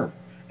the norm?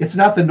 It's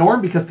not the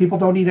norm because people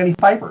don't eat any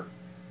fiber.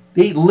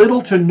 They eat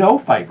little to no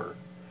fiber.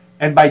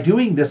 And by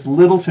doing this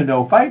little to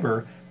no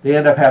fiber, they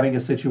end up having a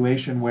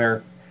situation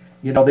where,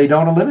 you know, they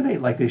don't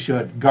eliminate like they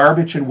should.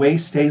 Garbage and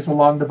waste stays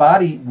along the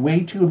body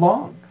way too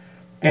long.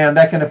 And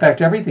that can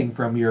affect everything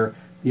from the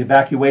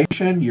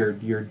evacuation,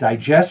 your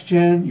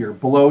digestion, your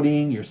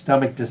bloating, your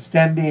stomach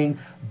distending,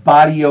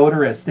 body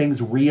odor as things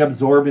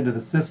reabsorb into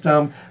the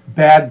system,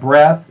 bad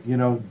breath, you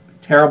know,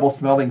 terrible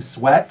smelling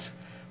sweat,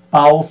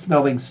 foul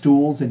smelling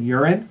stools and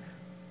urine.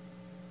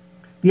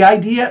 The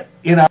idea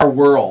in our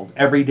world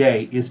every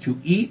day is to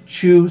eat,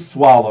 chew,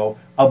 swallow,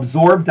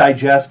 absorb,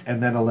 digest,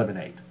 and then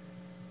eliminate.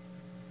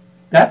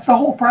 That's the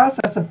whole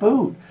process of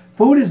food.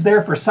 Food is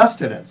there for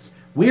sustenance.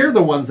 We're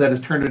the ones that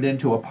has turned it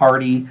into a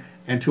party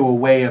and to a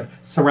way of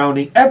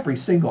surrounding every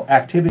single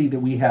activity that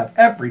we have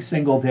every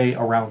single day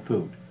around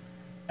food.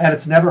 And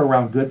it's never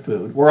around good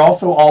food. We're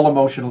also all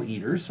emotional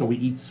eaters, so we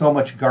eat so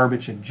much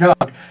garbage and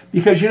junk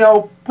because, you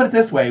know, put it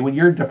this way, when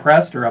you're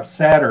depressed or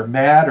upset or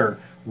mad or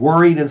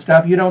worried and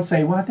stuff, you don't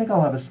say, well, I think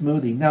I'll have a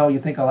smoothie. No, you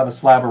think I'll have a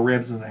slab of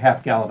ribs and a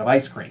half gallon of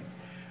ice cream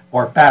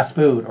or fast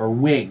food or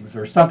wings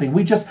or something.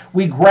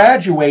 We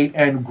graduate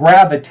and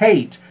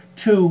gravitate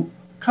to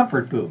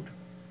comfort food.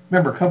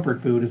 Remember,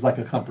 comfort food is like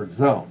a comfort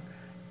zone.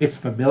 It's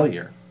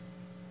familiar.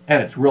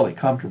 And it's really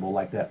comfortable,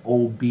 like that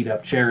old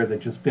beat-up chair that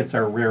just fits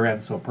our rear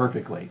end so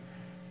perfectly.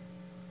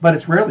 But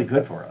it's rarely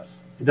good for us.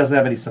 It doesn't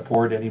have any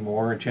support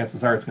anymore, and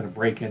chances are it's going to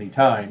break any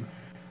time.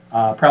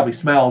 Probably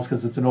smells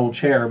because it's an old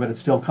chair, but it's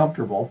still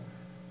comfortable.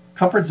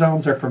 Comfort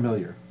zones are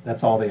familiar.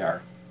 That's all they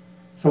are.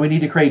 So we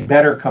need to create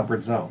better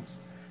comfort zones.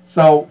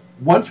 So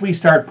once we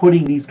start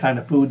putting these kind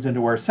of foods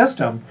into our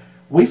system,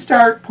 we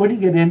start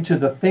putting it into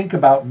the think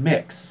about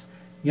mix.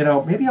 You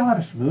know, maybe I'll have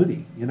a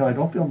smoothie. You know, I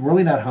don't feel, I'm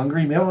really not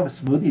hungry. Maybe I'll have a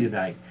smoothie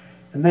tonight.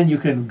 And then you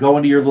can go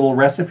into your little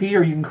recipe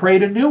or you can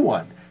create a new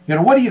one. You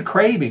know, what are you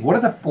craving? What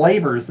are the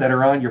flavors that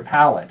are on your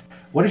palate?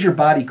 What is your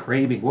body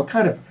craving? What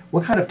kind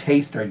of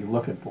taste are you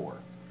looking for?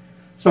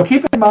 So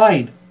keep in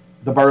mind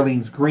the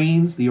Barleans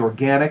greens, the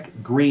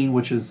organic green,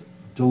 which is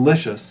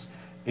delicious,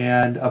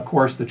 and of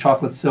course the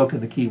chocolate silk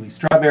and the kiwi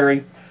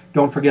strawberry.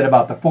 Don't forget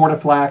about the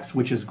Fortiflax,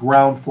 which is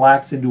ground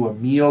flax into a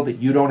meal that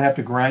you don't have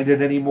to grind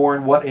it anymore.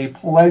 And what a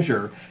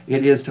pleasure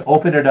it is to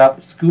open it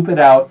up, scoop it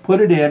out,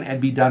 put it in,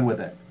 and be done with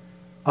it.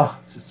 Oh,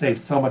 it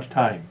saves so much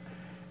time.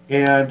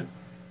 And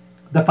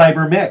the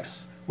fiber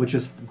mix, which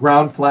is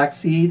ground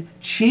flaxseed,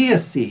 chia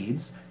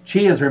seeds.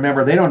 Chias,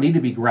 remember, they don't need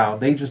to be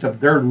ground.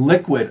 They're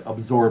liquid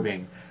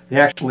absorbing. They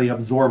actually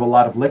absorb a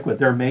lot of liquid.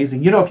 They're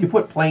amazing. You know, if you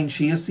put plain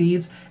chia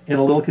seeds in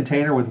a little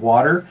container with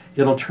water,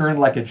 it'll turn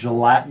like a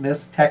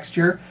gelatinous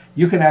texture.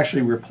 You can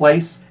actually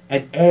replace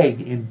an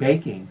egg in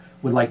baking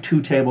with like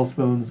 2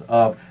 tablespoons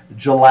of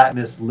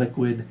gelatinous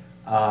liquid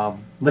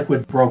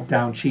broke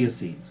down chia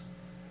seeds.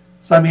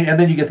 So, I mean, and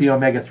then you get the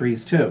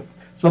omega-3s too.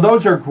 So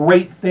those are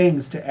great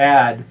things to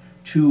add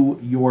to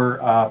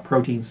your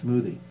protein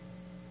smoothie.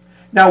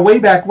 Now, way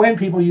back when,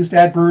 people used to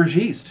add brewer's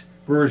yeast.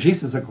 Brewer's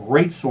yeast is a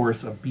great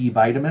source of B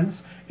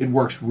vitamins. It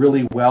works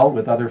really well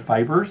with other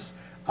fibers.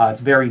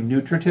 It's very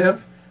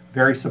nutritive,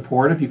 very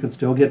supportive. You can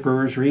still get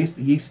brewer's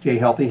yeast. Stay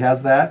Healthy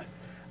has that.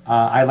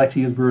 I like to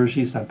use brewer's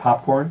yeast on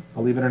popcorn,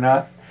 believe it or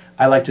not.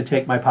 I like to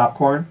take my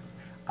popcorn,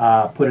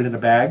 put it in a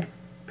bag,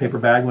 paper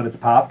bag when it's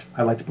popped.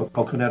 I like to put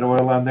coconut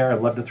oil on there. I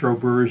love to throw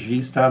brewer's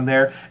yeast on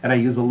there. And I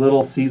use a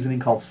little seasoning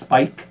called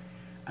Spike.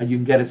 You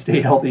can get it Stay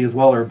Healthy as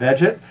well, or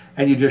Veggie.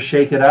 And you just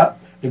shake it up.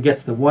 It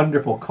gets the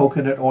wonderful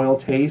coconut oil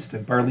taste.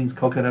 And Barlean's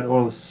coconut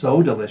oil is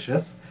so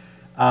delicious.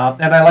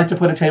 And I like to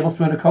put a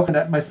tablespoon of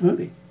coconut in my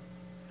smoothie.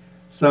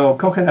 So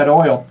coconut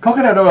oil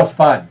is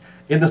fun.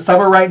 In the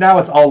summer right now,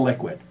 it's all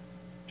liquid,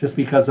 just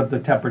because of the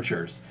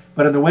temperatures.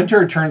 But in the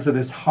winter, it turns to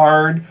this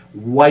hard,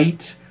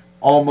 white,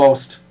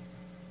 almost,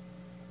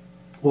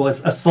 well,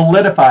 it's a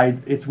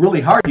solidified, it's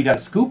really hard. You got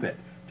to scoop it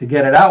to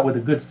get it out with a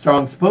good,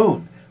 strong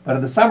spoon. But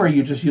in the summer,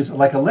 you just use it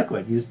like a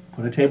liquid. You just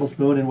put a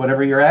tablespoon in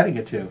whatever you're adding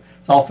it to.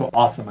 It's also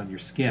awesome on your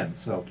skin.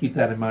 So keep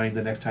that in mind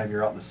the next time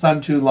you're out in the sun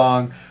too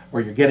long,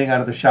 or you're getting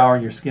out of the shower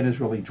and your skin is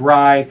really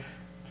dry.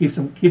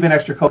 Keep an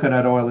extra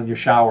coconut oil in your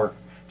shower.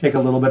 Take a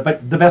little bit.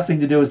 But the best thing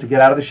to do is to get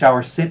out of the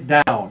shower, sit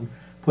down,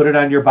 put it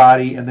on your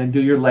body, and then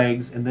do your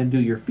legs, and then do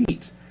your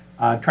feet.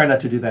 Try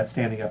not to do that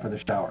standing up in the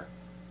shower.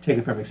 Take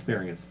it from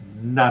experience.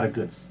 Not a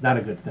good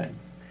thing.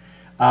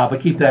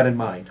 But keep that in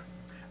mind.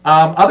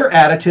 Other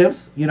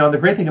additives, the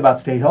great thing about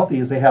Stay Healthy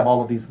is they have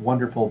all of these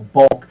wonderful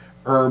bulk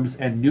herbs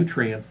and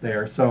nutrients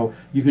there. So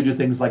you could do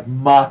things like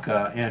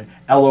maca and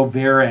aloe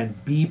vera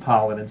and bee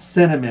pollen and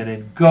cinnamon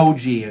and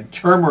goji and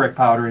turmeric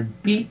powder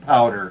and beet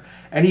powder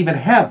and even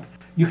hemp.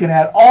 You can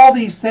add all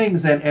these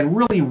things and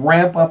really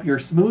ramp up your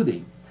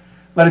smoothie.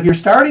 But if you're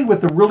starting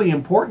with the really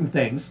important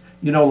things,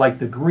 like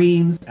the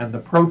greens and the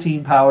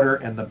protein powder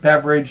and the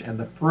beverage and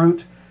the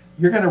fruit,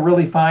 you're going to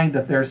really find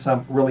that there's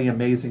some really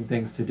amazing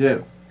things to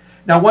do.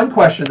 Now, one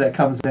question that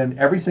comes in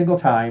every single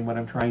time when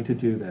I'm trying to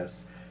do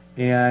this,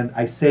 and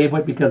I save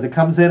it because it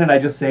comes in and I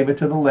just save it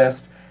to the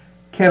list,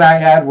 can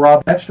I add raw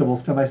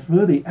vegetables to my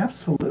smoothie?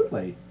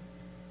 Absolutely.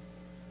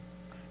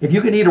 If you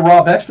can eat a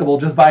raw vegetable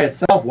just by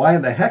itself, why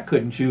in the heck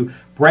couldn't you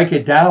break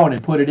it down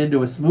and put it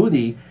into a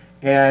smoothie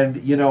and,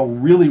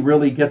 really,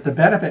 really get the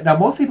benefit? Now,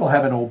 most people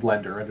have an old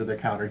blender under their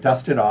counter.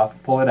 Dust it off,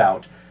 pull it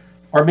out,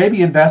 or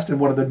maybe invest in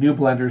one of the new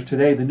blenders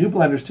today. The new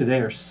blenders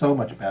today are so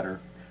much better.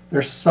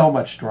 They're so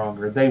much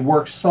stronger. They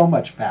work so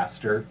much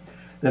faster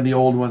than the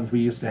old ones we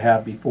used to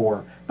have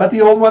before. But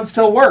the old ones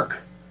still work.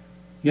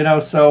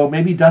 So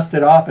maybe dust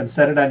it off and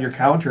set it on your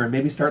counter, and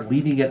maybe start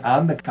leaving it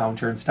on the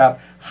counter and stop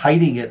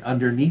hiding it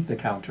underneath the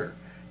counter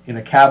in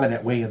a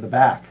cabinet way in the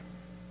back.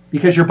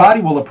 Because your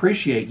body will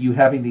appreciate you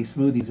having these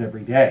smoothies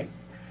every day.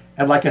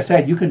 And like I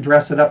said, you can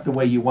dress it up the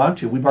way you want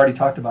to. We've already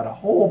talked about a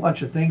whole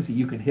bunch of things that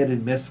you can hit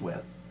and miss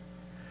with.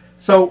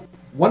 So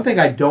one thing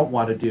I don't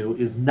want to do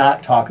is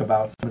not talk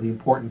about some of the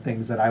important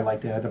things that I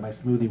like to add to my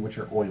smoothie, which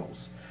are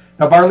oils.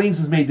 Now, Barlean's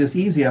has made this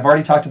easy. I've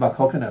already talked about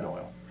coconut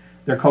oil.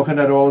 Their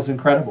coconut oil is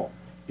incredible.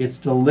 It's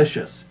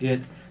delicious.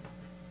 It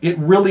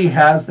really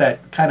has that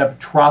kind of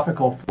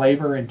tropical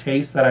flavor and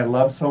taste that I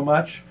love so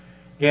much.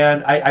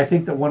 And I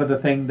think that one of the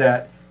things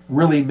that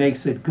really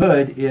makes it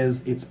good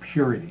is its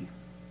purity.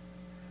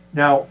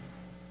 Now,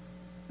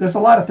 there's a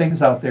lot of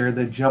things out there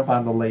that jump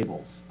on the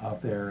labels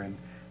out there, and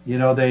you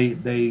got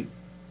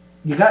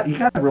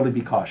to really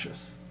be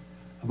cautious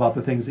about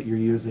the things that you're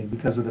using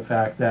because of the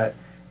fact that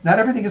not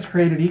everything is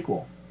created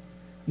equal.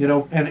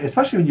 And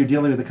especially when you're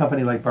dealing with a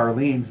company like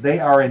Barlean's, they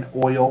are an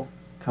oil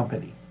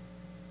company.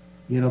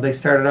 They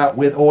started out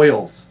with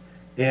oils,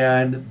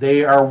 and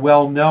they are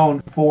well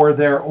known for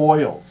their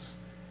oils.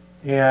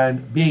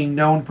 And being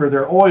known for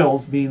their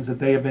oils means that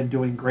they have been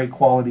doing great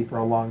quality for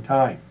a long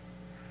time.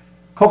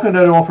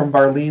 Coconut oil from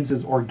Barlean's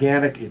is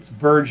organic, it's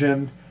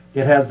virgin,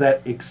 it has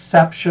that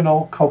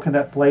exceptional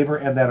coconut flavor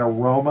and that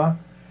aroma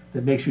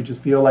that makes you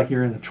just feel like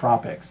you're in the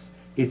tropics.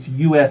 It's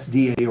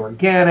USDA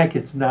organic,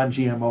 it's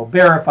non-GMO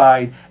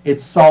verified,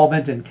 it's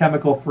solvent and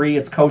chemical free,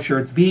 it's kosher,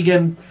 it's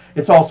vegan,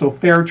 it's also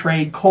fair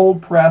trade,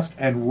 cold pressed,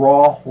 and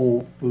raw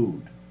whole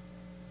food.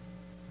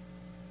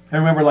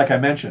 And remember, like I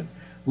mentioned,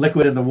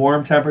 liquid in the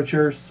warm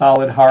temperature,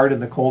 solid hard in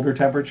the colder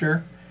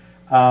temperature.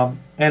 And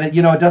it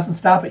doesn't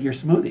stop at your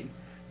smoothie.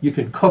 You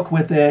can cook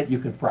with it, you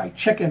can fry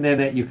chicken in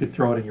it, you could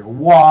throw it in your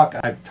wok.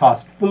 I've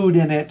tossed food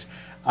in it.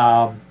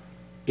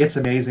 It's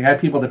amazing. I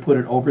have people that put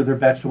it over their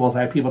vegetables.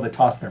 I have people that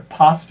toss their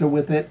pasta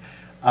with it.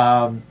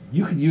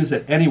 You can use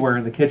it anywhere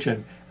in the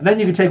kitchen. And then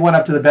you can take one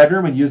up to the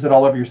bedroom and use it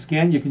all over your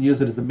skin. You can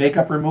use it as a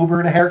makeup remover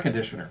and a hair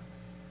conditioner.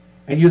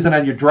 And use it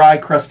on your dry,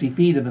 crusty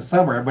feet in the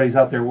summer. Everybody's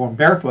out there warm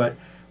barefoot.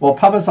 Well,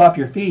 pumice off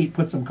your feet,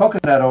 put some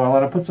coconut oil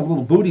on it, put some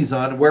little booties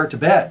on, and wear it to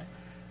bed.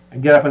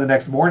 And get up in the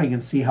next morning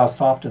and see how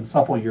soft and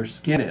supple your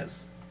skin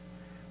is.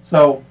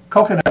 So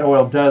coconut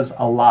oil does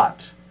a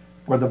lot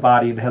for the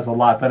body and has a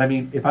lot. But I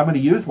mean, if I'm going to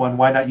use one,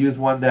 why not use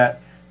one that,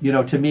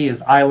 to me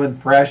is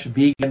island fresh,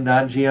 vegan,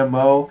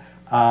 non-GMO,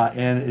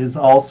 and is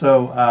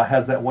also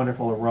has that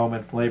wonderful aroma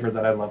and flavor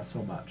that I love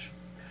so much.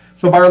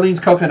 So Barlean's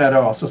coconut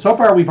oil. So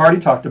far we've already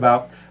talked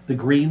about the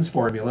greens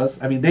formulas.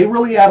 I mean, they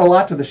really add a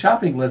lot to the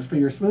shopping list for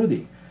your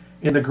smoothie.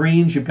 In the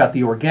greens, you've got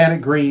the organic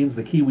greens,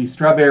 the kiwi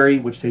strawberry,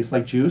 which tastes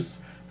like juice,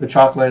 the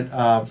chocolate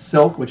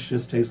silk, which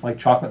just tastes like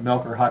chocolate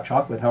milk or hot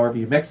chocolate, however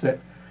you mix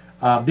it.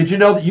 Did you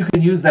know that you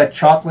can use that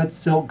chocolate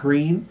silk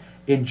green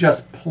in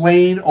just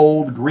plain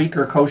old Greek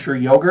or kosher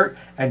yogurt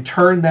and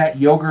turn that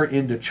yogurt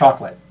into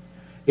chocolate?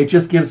 It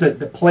just gives it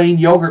the plain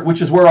yogurt, which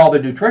is where all the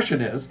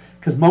nutrition is,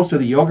 because most of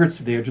the yogurts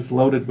today are just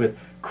loaded with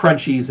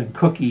crunchies and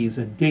cookies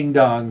and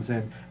ding-dongs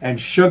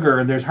and sugar,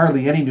 and there's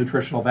hardly any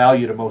nutritional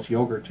value to most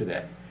yogurt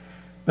today.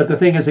 But the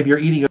thing is, if you're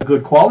eating a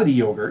good quality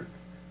yogurt,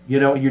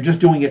 and you're just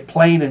doing it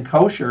plain and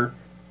kosher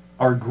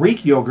or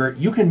Greek yogurt,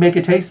 you can make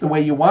it taste the way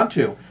you want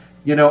to.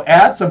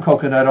 Add some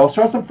coconut oil,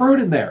 throw some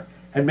fruit in there,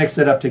 and mix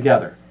it up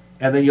together.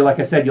 And then, like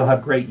I said, you'll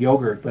have great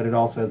yogurt, but it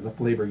also has the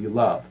flavor you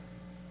love.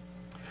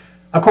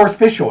 Of course,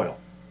 fish oil.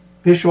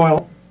 Fish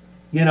oil,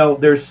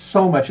 there's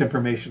so much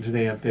information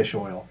today on fish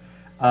oil.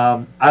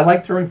 I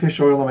like throwing fish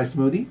oil in my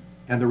smoothie,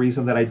 and the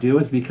reason that I do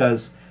is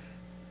because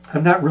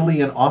I'm not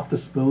really an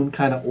off-the-spoon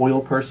kind of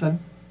oil person.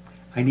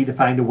 I need to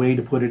find a way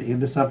to put it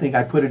into something.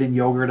 I put it in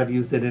yogurt. I've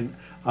used it in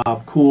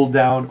cooled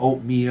down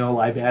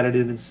oatmeal. I've added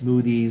it in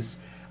smoothies.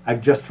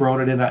 I've just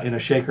thrown it in a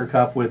shaker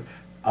cup with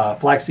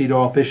flaxseed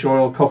oil, fish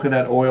oil,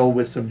 coconut oil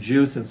with some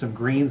juice and some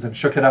greens and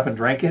shook it up and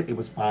drank it. It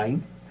was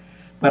fine.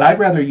 But I'd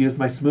rather use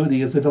my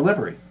smoothie as a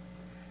delivery.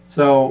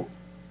 So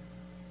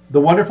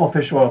the wonderful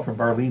fish oil from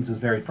Barlean's is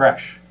very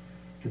fresh.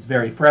 It's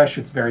very fresh.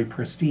 It's very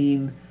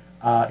pristine.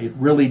 It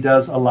really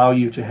does allow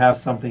you to have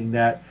something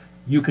that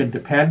you can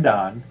depend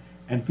on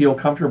and feel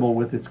comfortable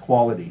with its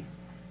quality.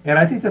 And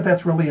I think that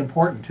that's really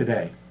important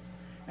today.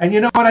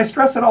 And I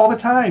stress it all the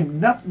time,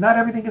 not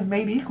everything is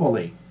made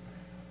equally.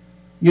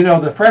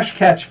 The fresh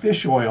catch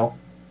fish oil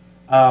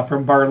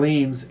from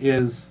Barlean's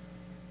is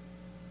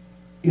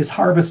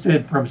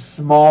harvested from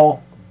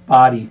small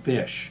body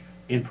fish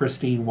in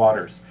pristine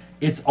waters.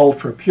 It's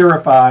ultra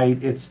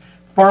purified. It's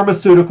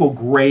pharmaceutical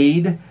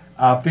grade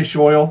fish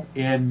oil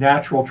in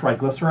natural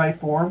triglyceride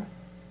form.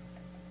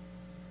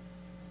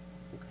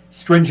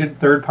 Stringent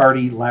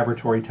third-party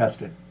laboratory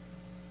tested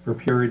for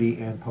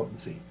purity and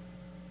potency.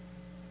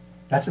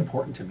 That's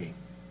important to me.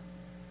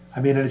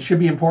 And it should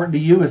be important to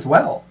you as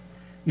well.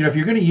 If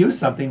you're going to use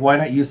something, why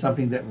not use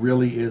something that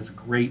really is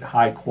great,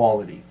 high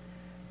quality?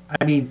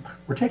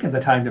 We're taking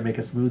the time to make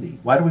a smoothie.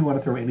 Why do we want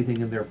to throw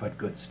anything in there but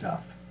good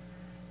stuff?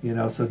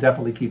 So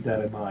definitely keep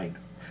that in mind.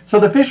 So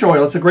the fish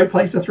oil, it's a great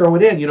place to throw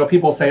it in.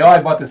 People say,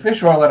 I bought this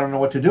fish oil, I don't know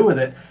what to do with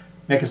it.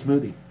 Make a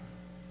smoothie.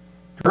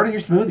 Throw it in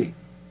your smoothie.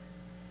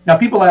 Now,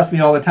 people ask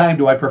me all the time,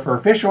 do I prefer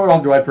fish oil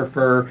or do I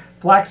prefer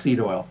flaxseed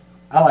oil?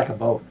 I like them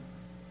both.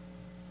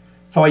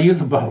 So I use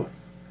them both.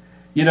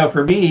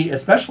 For me,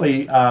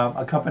 especially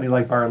a company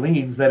like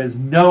Barlean's that is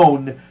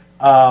known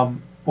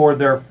for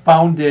their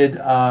founded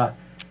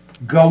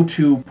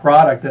go-to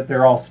product that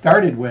they're all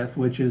started with,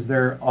 which is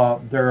their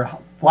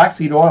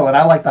flaxseed oil, and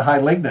I like the high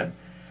lignin.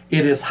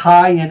 It is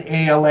high in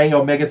ALA,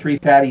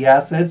 omega-3 fatty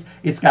acids.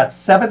 It's got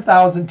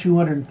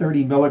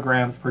 7,230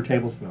 milligrams per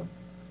tablespoon.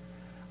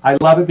 I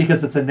love it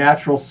because it's a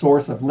natural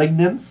source of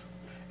lignans.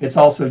 It's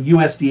also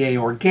USDA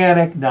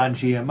organic,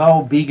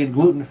 non-GMO, vegan,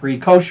 gluten-free,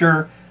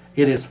 kosher.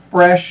 It is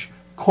fresh,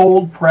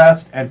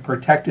 cold-pressed, and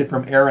protected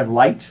from air and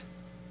light.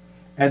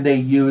 And they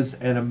use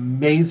an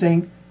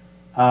amazing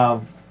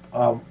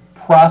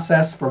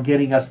process for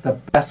getting us the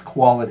best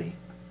quality.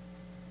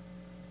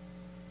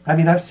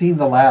 I've seen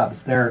the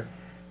labs.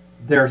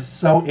 They're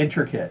so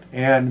intricate,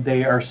 and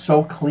they are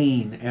so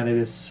clean, and it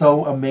is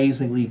so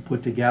amazingly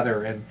put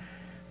together. And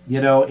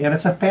and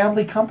it's a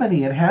family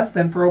company. It has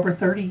been for over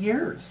 30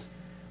 years.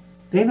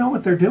 They know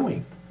what they're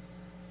doing.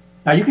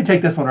 Now, you can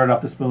take this one right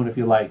off the spoon if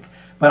you like,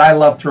 but I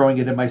love throwing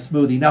it in my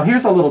smoothie. Now,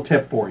 here's a little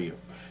tip for you.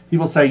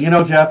 People say,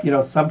 Jeff,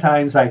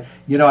 sometimes I've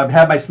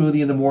had my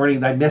smoothie in the morning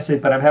and I miss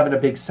it, but I'm having a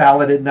big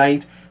salad at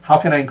night. How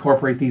can I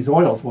incorporate these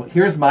oils? Well,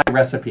 here's my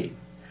recipe.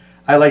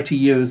 I like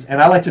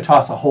to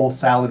toss a whole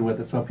salad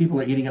with it. So if people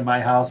are eating at my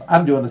house,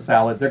 I'm doing the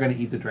salad. They're going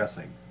to eat the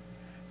dressing.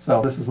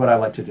 So this is what I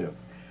like to do.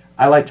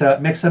 I like to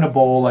mix in a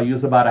bowl. I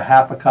use about a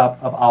half a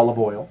cup of olive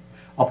oil.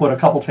 I'll put a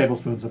couple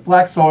tablespoons of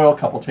flax oil, a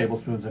couple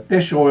tablespoons of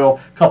fish oil,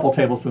 a couple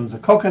tablespoons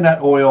of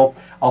coconut oil.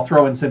 I'll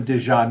throw in some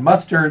Dijon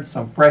mustard,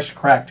 some fresh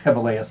cracked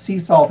Himalaya sea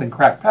salt, and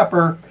cracked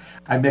pepper.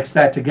 I mix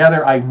that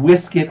together. I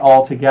whisk it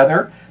all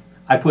together.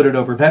 I put it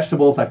over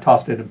vegetables. I've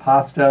tossed it in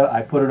pasta.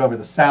 I put it over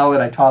the salad.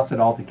 I toss it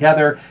all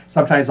together.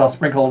 Sometimes I'll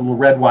sprinkle a little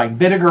red wine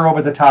vinegar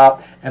over the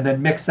top and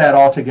then mix that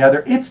all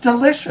together. It's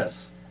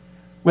delicious.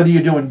 Whether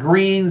you're doing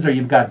greens or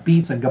you've got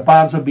beets and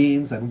garbanzo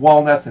beans and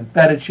walnuts and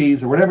feta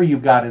cheese or whatever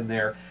you've got in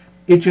there,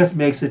 it just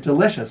makes it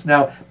delicious.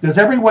 Now, does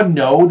everyone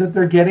know that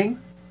they're getting?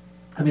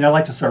 I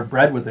like to serve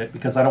bread with it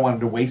because I don't want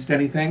them to waste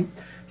anything.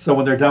 So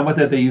when they're done with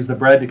it, they use the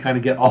bread to kind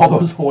of get all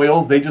those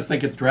oils. They just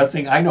think it's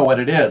dressing. I know what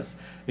it is.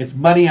 It's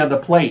money on the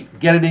plate.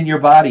 Get it in your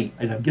body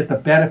and get the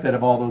benefit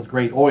of all those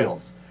great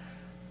oils.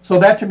 So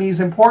that to me is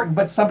important.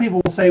 But some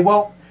people will say, I'm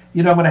going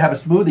to have a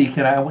smoothie.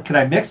 Can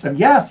I mix them?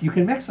 Yes, you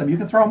can mix them. You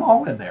can throw them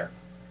all in there.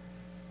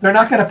 they're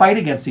not going to fight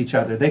against each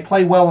other. They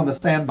play well in the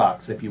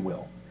sandbox, if you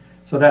will.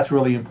 So that's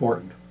really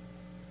important.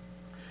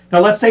 Now,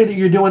 let's say that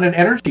you're doing an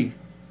energy,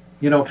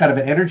 kind of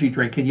an energy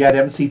drink. Can you add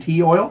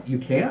MCT oil? You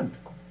can.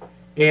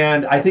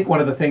 And I think one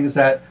of the things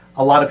that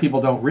a lot of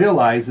people don't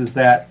realize is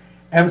that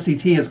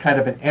MCT is kind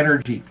of an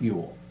energy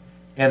fuel,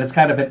 and it's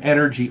kind of an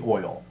energy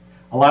oil.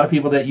 A lot of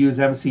people that use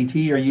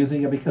MCT are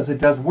using it because it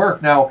does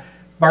work. Now,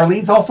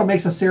 Marlene's also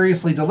makes a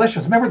Seriously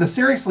Delicious. Remember, the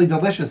Seriously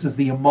Delicious is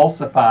the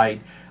emulsified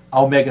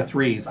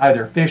omega-3s,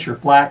 either fish or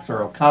flax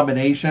or a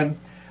combination.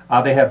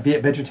 They have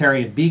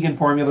vegetarian vegan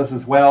formulas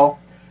as well.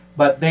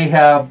 But they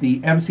have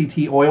the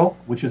MCT oil,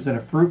 which is in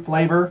a fruit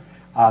flavor.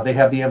 They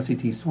have the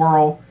MCT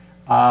swirl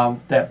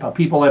that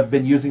people have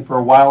been using for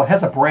a while. It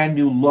has a brand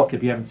new look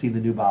if you haven't seen the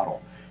new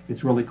bottle.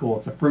 It's really cool.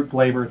 It's a fruit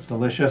flavor. It's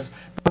delicious.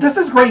 But this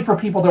is great for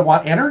people that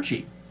want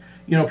energy.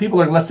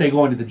 People are, let's say,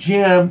 going to the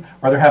gym,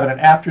 or they're having an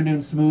afternoon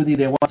smoothie.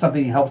 They want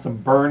something that helps them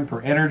burn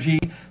for energy.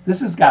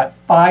 This has got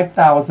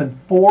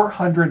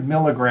 5,400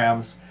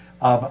 milligrams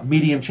of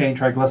medium chain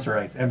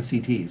triglycerides,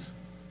 MCTs.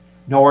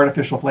 No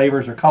artificial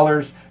flavors or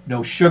colors,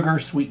 no sugar,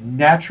 sweetened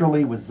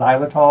naturally with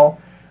xylitol,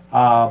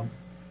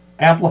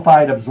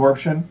 amplified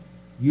absorption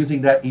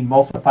using that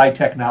emulsified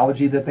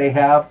technology that they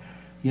have.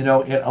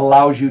 It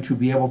allows you to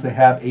be able to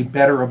have a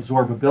better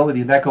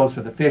absorbability, and that goes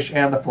for the fish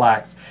and the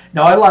flax.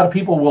 Now, a lot of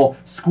people will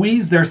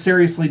squeeze their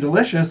Seriously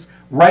Delicious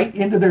right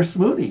into their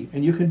smoothie,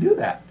 and you can do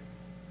that.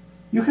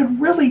 You can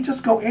really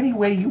just go any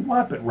way you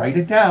want, but write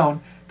it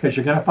down, because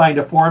you're going to find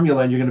a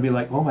formula, and you're going to be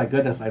like, oh my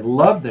goodness, I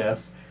love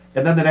this.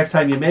 And then the next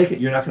time you make it,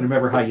 you're not going to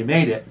remember how you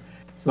made it.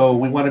 So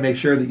we want to make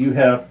sure that you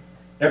have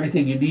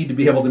everything you need to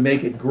be able to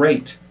make it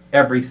great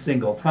every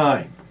single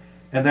time.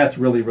 And that's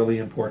really, really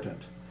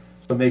important.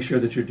 So make sure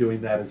that you're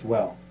doing that as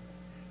well.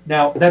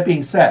 Now, that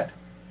being said,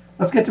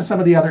 let's get to some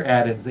of the other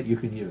add-ins that you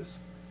can use.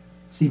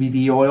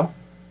 CBD oil.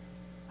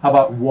 How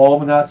about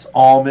walnuts,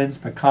 almonds,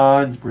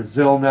 pecans,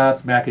 Brazil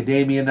nuts,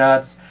 macadamia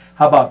nuts?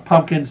 How about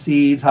pumpkin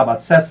seeds? How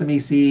about sesame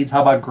seeds?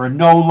 How about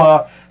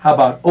granola? How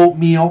about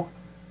oatmeal?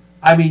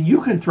 I mean,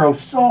 you can throw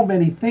so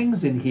many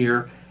things in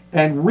here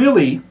and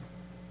really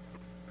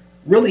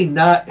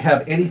not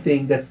have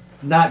anything that's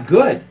not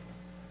good.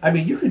 I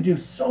mean, you can do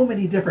so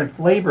many different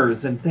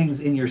flavors and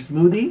things in your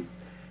smoothie.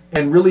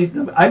 And really,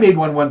 I made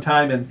one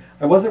time, and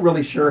I wasn't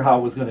really sure how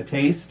it was going to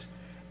taste.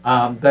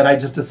 That I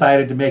just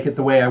decided to make it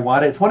the way I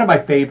want it. It's one of my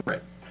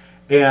favorite.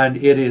 And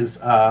it is,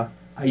 I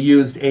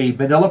used a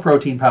vanilla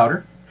protein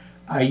powder.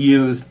 I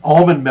used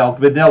almond milk,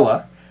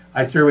 vanilla.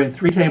 I threw in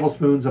 3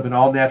 tablespoons of an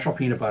all-natural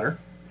peanut butter.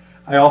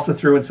 I also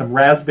threw in some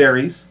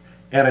raspberries,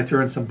 and I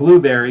threw in some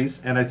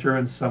blueberries, and I threw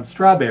in some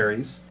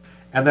strawberries.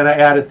 And then I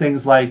added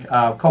things like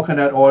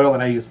coconut oil,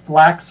 and I used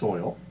flax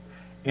oil.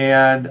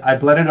 And I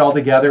blended it all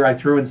together. I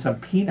threw in some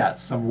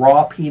peanuts, some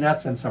raw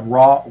peanuts and some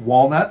raw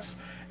walnuts.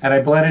 And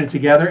I blended it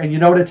together. And you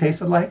know what it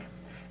tasted like?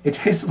 It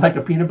tasted like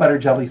a peanut butter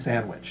jelly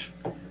sandwich.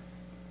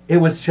 It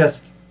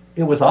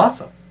was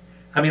awesome.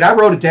 I mean, I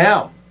wrote it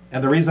down.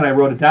 And the reason I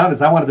wrote it down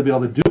is I wanted to be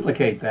able to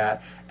duplicate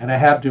that. And I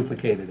have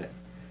duplicated it.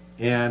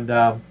 And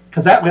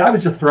because I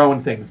was just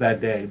throwing things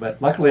that day.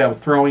 But luckily I was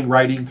throwing,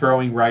 writing.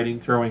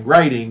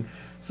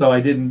 So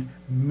I didn't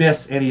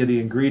miss any of the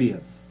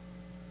ingredients.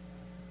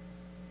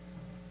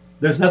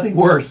 There's nothing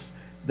worse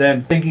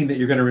than thinking that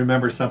you're going to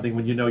remember something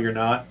when you know you're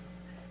not,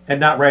 and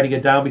not writing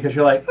it down because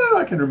you're like, oh,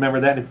 I can remember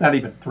that. And it's not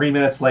even 3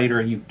 minutes later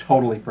and you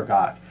totally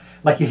forgot.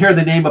 Like you hear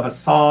the name of a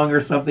song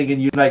or something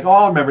and you're like, oh,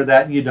 I'll remember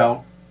that, and you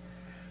don't.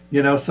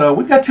 So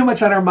we've got too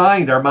much on our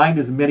mind. Our mind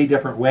is many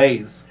different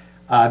ways,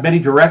 many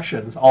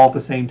directions, all at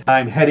the same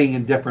time, heading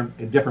in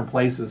different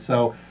places.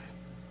 So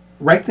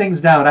write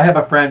things down. I have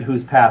a friend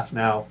who's passed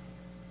now.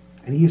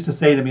 And he used to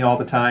say to me all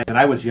the time, and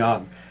I was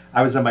young.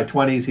 I was in my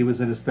 20s, he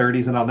was in his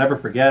 30s, and I'll never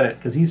forget it,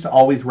 because he used to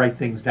always write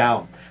things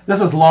down. This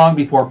was long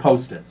before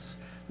Post-its.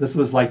 This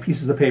was like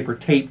pieces of paper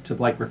taped to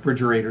like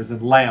refrigerators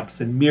and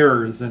lamps and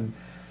mirrors. And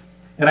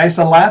I used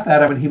to laugh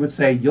at him, and he would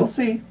say, you'll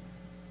see.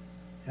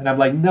 And I'm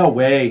like, no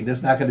way,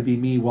 that's not going to be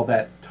me. Well,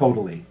 that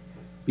totally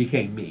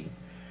became me,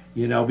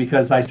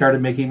 because I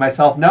started making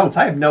myself notes.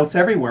 I have notes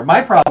everywhere. My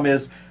problem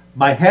is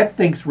my head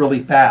thinks really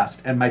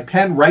fast, and my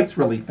pen writes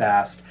really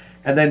fast.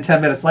 And then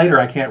 10 minutes later,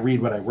 I can't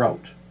read what I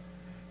wrote.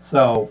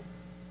 So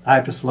I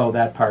have to slow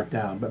that part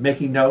down. But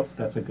making notes,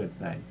 that's a good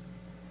thing.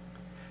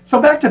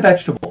 So back to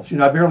vegetables.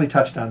 I barely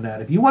touched on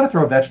that. If you want to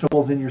throw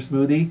vegetables in your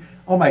smoothie,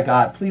 oh my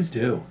God, please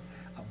do.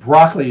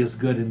 Broccoli is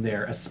good in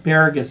there.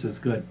 Asparagus is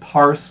good.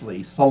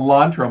 Parsley.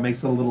 Cilantro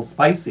makes it a little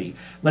spicy.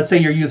 Let's say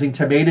you're using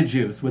tomato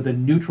juice with a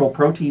neutral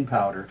protein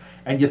powder,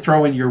 and you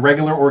throw in your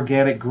regular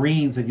organic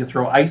greens, and you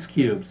throw ice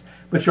cubes.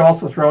 But you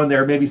also throw in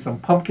there maybe some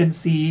pumpkin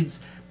seeds,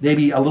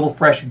 maybe a little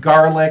fresh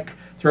garlic,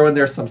 throw in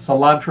there some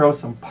cilantro,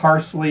 some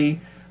parsley.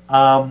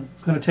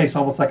 It's going to taste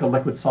almost like a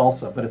liquid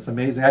salsa, but it's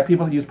amazing. I have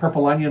people that use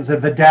purple onions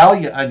and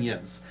Vidalia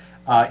onions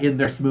in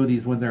their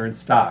smoothies when they're in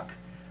stock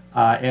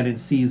and in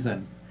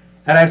season.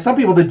 And I have some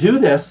people that do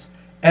this,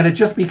 and it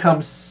just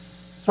becomes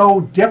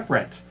so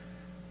different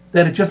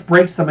that it just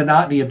breaks the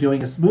monotony of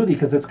doing a smoothie,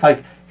 because it's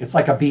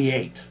like a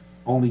V8,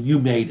 only you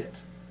made it.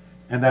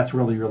 And that's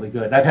really, really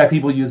good. I've had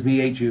people use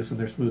V8 juice in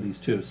their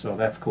smoothies too, so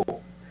that's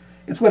cool.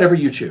 It's whatever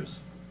you choose.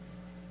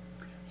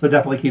 So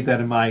definitely keep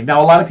that in mind.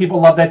 Now, a lot of people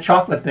love that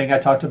chocolate thing. I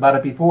talked about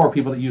it before.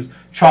 People that use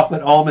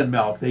chocolate almond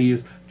milk. They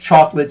use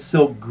chocolate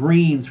silk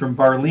greens from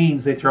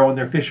Barleans. They throw in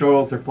their fish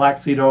oils, their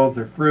flaxseed oils,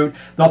 their fruit.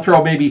 They'll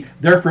throw maybe,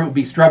 their fruit would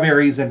be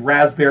strawberries and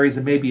raspberries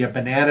and maybe a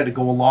banana to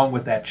go along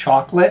with that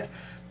chocolate.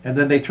 And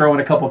then they throw in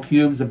a couple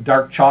cubes of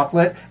dark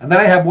chocolate. And then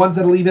I have ones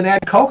that'll even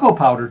add cocoa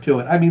powder to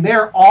it. I mean,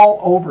 they're all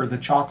over the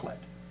chocolate.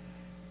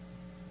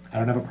 I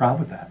don't have a problem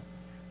with that.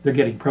 They're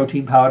getting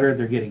protein powder.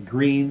 They're getting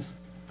greens.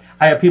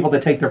 I have people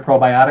that take their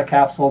probiotic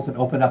capsules and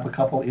open up a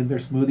couple in their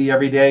smoothie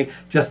every day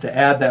just to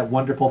add that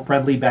wonderful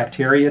friendly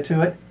bacteria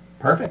to it.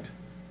 Perfect.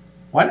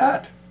 Why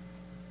not?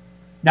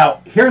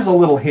 Now, here's a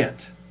little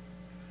hint.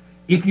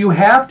 If you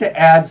have to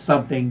add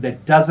something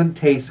that doesn't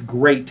taste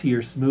great to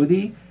your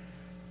smoothie,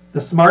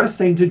 the smartest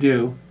thing to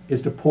do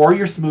is to pour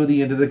your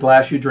smoothie into the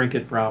glass you drink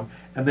it from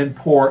and then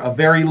pour a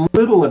very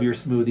little of your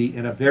smoothie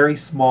in a very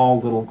small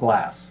little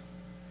glass.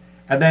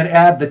 And then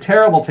add the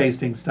terrible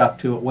tasting stuff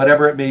to it,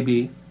 whatever it may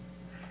be,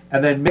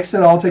 and then mix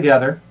it all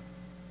together,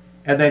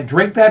 and then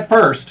drink that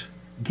first,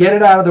 get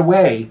it out of the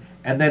way,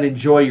 and then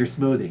enjoy your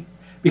smoothie.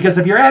 Because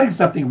if you're adding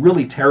something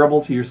really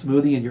terrible to your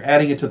smoothie and you're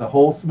adding it to the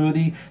whole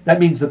smoothie, that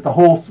means that the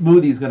whole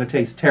smoothie is going to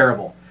taste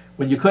terrible,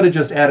 when you could have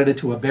just added it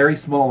to a very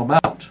small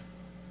amount.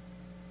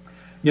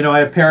 You know, I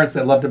have parents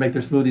that love to make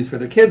their smoothies for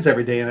their kids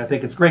every day, and I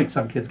think it's great.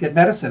 Some kids get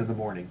medicine in the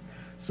morning.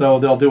 So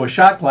they'll do a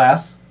shot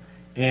glass,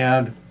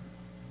 and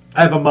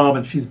I have a mom,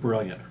 and she's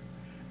brilliant.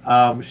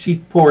 She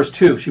pours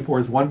two. She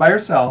pours one by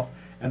herself,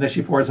 and then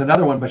she pours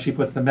another one, but she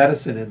puts the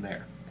medicine in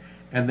there.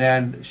 And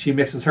then she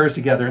mixes hers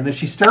together, and then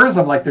she stirs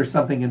them like there's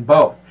something in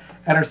both.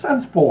 And her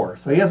son's 4,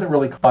 so he hasn't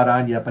really caught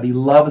on yet, but he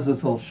loves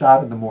this little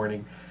shot in the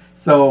morning.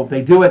 So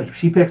they do it.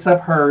 She picks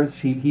up hers,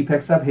 he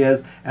picks up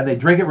his, and they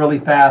drink it really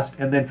fast,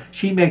 and then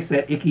she makes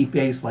that icky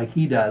face like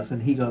he does,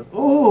 and he goes,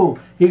 ooh,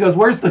 he goes,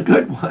 where's the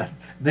good one?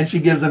 And then she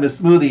gives him his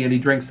smoothie, and he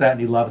drinks that,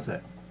 and he loves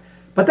it.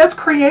 But that's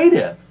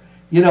creative.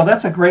 You know,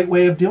 that's a great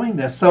way of doing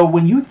this. So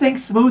when you think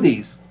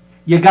smoothies,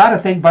 you got to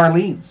think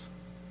Barleans.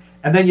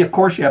 And then, of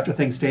course, you have to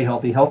think Stay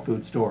Healthy Health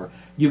Food Store.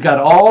 You've got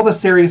all the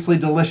seriously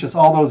delicious,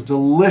 all those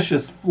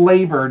delicious,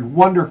 flavored,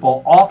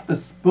 wonderful,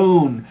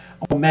 off-the-spoon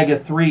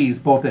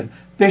omega-3s, both in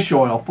fish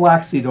oil,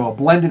 flaxseed oil,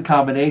 blended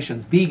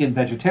combinations, vegan,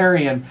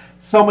 vegetarian,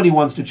 so many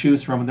ones to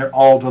choose from, and they're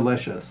all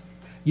delicious.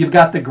 You've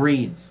got the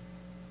greens.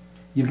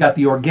 You've got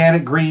the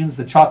organic greens,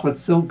 the chocolate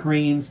silk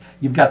greens.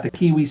 You've got the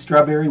kiwi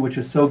strawberry, which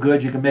is so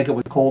good you can make it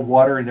with cold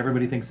water and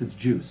everybody thinks it's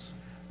juice.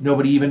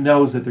 Nobody even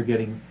knows that they're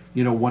getting,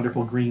 you know,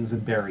 wonderful greens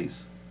and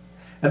berries.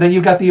 And then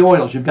you've got the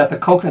oils. You've got the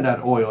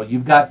coconut oil.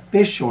 You've got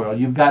fish oil.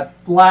 You've got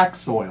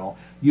flax oil.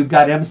 You've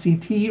got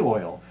MCT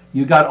oil.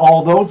 You've got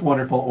all those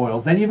wonderful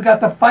oils. Then you've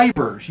got the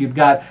fibers. You've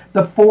got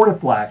the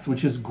Fortiflax,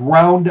 which is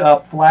ground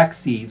up flax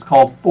seeds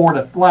called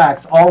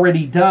Fortiflax,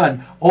 already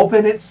done.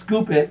 Open it,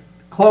 scoop it,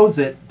 close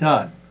it,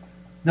 done.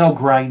 No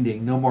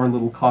grinding, no more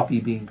little coffee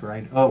bean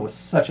grind. Oh, it was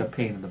such a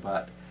pain in the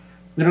butt.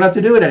 We don't have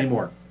to do it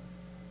anymore.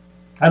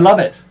 I love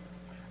it.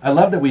 I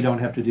love that we don't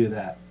have to do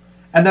that.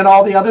 And then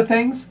all the other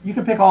things, you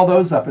can pick all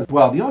those up as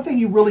well. The only thing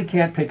you really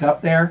can't pick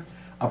up there,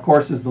 of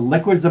course, is the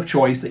liquids of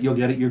choice that you'll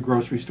get at your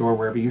grocery store,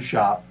 wherever you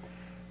shop,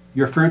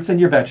 your fruits and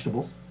your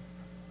vegetables.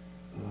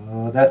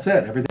 That's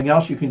it. Everything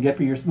else you can get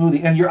for your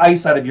smoothie, and your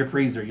ice out of your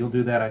freezer. You'll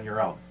do that on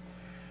your own.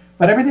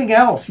 But everything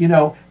else, you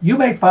know, you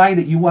may find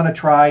that you want to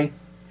try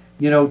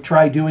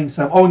doing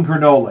some, and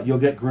granola. You'll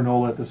get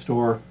granola at the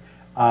store,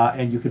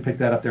 and you can pick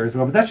that up there as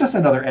well. But that's just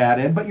another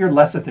add-in, but your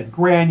lecithin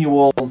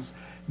granules,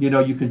 you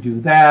know, you can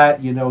do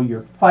that. You know,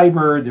 your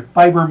fiber, the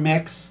fiber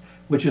mix,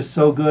 which is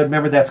so good.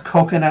 Remember, that's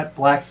coconut,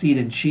 flaxseed,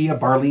 and chia.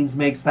 Barleans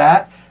makes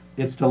that.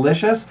 It's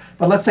delicious.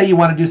 But let's say you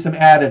want to do some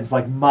add-ins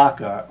like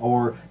maca,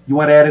 or you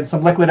want to add in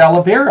some liquid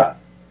aloe vera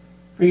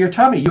for your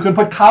tummy. You can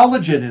put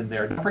collagen in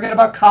there. Don't forget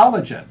about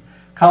collagen.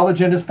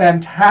 Collagen is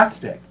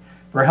fantastic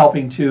for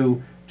helping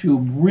to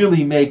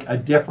really make a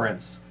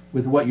difference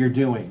with what you're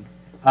doing.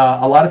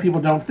 A lot of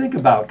people don't think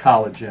about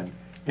collagen,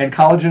 and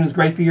collagen is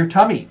great for your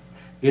tummy.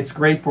 It's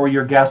great for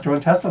your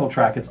gastrointestinal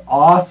tract. It's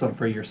awesome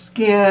for your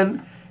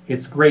skin.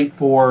 It's great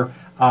for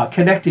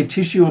connective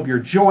tissue of your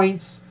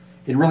joints.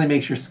 It really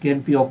makes your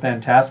skin feel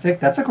fantastic.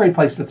 That's a great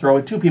place to throw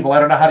it too. People, I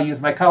don't know how to use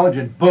my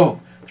collagen. Boom,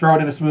 throw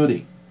it in a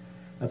smoothie.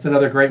 That's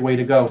another great way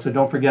to go. So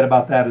don't forget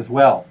about that as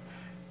well.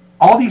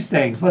 All these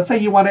things. Let's say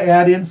you want to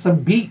add in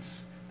some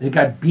beets. They've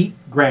got beet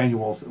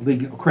granules,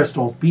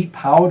 crystals, beet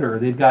powder.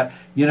 They've got,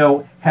 you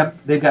know, hemp.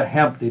 They've got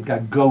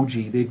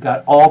goji. They've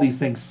got all these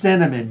things,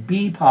 cinnamon,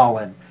 bee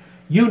pollen,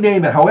 you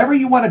name it. However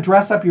you want to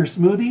dress up your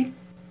smoothie,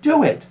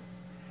 do it.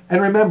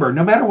 And remember,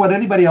 no matter what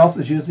anybody else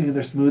is using in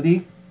their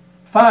smoothie,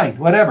 fine,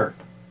 whatever.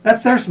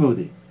 That's their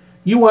smoothie.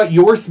 You want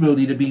your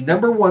smoothie to be,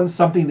 number one,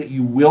 something that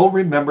you will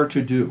remember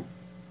to do,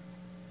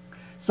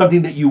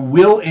 something that you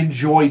will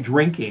enjoy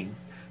drinking,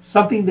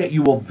 something that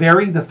you will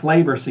vary the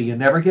flavor so you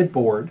never get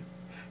bored,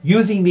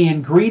 using the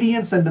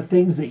ingredients and the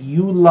things that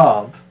you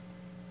love,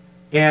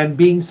 and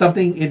being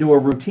something into a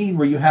routine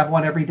where you have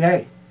one every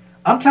day.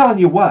 I'm telling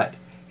you what,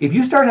 if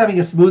you start having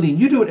a smoothie and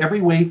you do it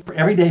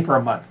every day for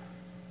a month,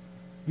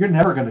 you're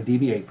never going to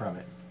deviate from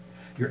it.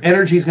 Your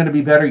energy is going to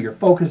be better, your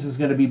focus is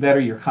going to be better,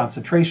 your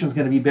concentration is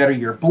going to be better,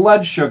 your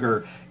blood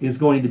sugar is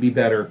going to be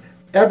better,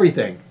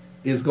 everything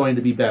is going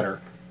to be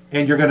better,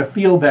 and you're going to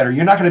feel better.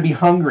 You're not going to be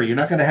hungry. You're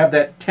not going to have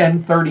that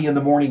 10:30 in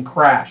the morning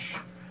crash,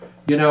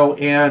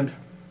 and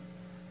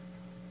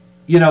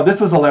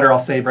this was a letter I'll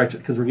save right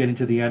because we're getting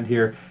to the end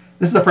here.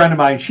 This is a friend of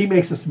mine. She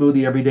makes a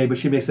smoothie every day, but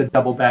she makes a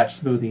double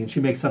batch smoothie, and she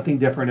makes something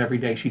different every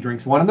day. She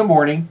drinks one in the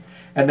morning,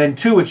 and then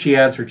to it she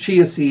adds her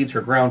chia seeds,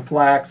 her ground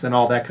flax, and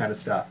all that kind of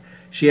stuff.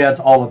 She adds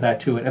all of that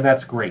to it, and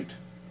that's great.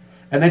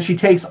 And then she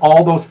takes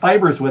all those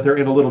fibers with her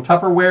in a little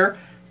Tupperware.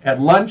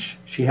 At lunch,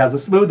 she has a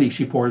smoothie.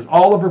 She pours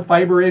all of her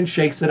fiber in,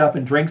 shakes it up,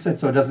 and drinks it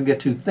so it doesn't get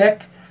too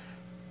thick.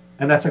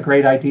 And that's a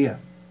great idea.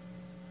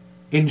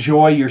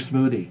 Enjoy your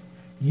smoothie.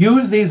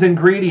 Use these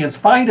ingredients.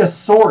 Find a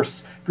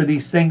source for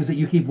these things that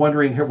you keep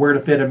wondering where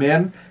to fit them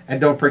in. And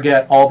don't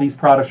forget, all these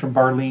products from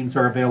Barlean's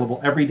are available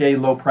every day,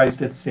 low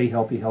priced at Stay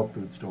Healthy Health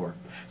Food Store.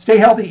 Stay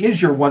Healthy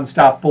is your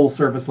one-stop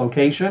full-service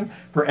location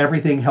for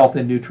everything health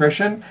and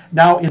nutrition.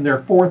 Now in their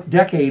 4th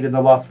decade in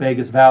the Las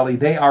Vegas Valley,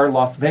 they are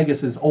Las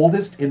Vegas's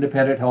oldest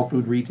independent health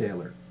food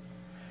retailer.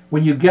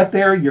 When you get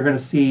there, you're going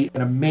to see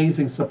an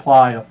amazing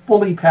supply, a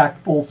fully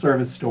packed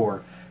full-service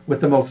store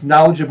with the most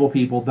knowledgeable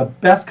people, the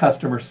best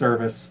customer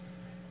service,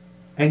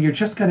 and you're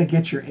just going to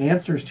get your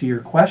answers to your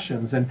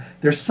questions. And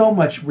there's so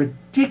much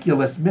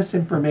ridiculous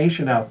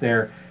misinformation out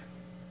there.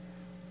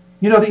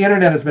 The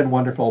internet has been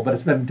wonderful, but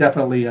it's been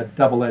definitely a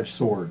double-edged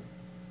sword.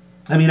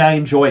 I mean, I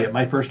enjoy it.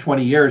 My first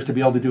 20 years to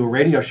be able to do a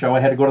radio show, I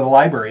had to go to the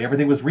library.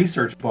 Everything was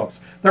research books.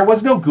 There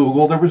was no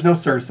Google. There was no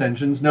search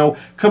engines, no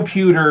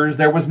computers.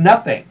 There was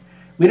nothing.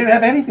 We didn't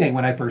have anything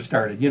when I first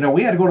started.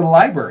 We had to go to the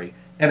library.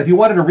 And if you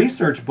wanted a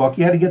research book,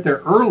 you had to get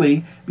there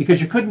early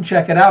because you couldn't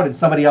check it out and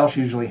somebody else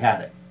usually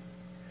had it.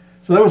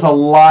 So there was a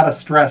lot of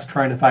stress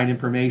trying to find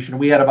information.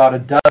 We had about a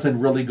dozen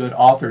really good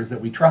authors that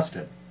we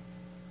trusted.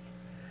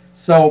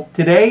 So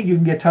today you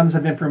can get tons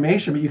of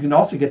information, but you can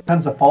also get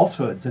tons of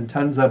falsehoods and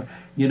tons of,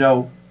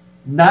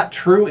 not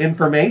true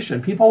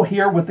information. People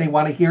hear what they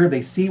want to hear,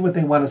 they see what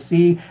they want to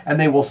see, and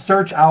they will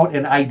search out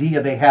an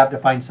idea they have to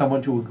find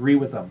someone to agree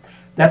with them.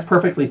 That's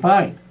perfectly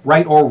fine,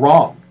 right or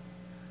wrong.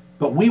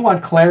 But we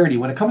want clarity.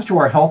 When it comes to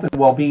our health and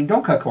well-being,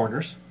 don't cut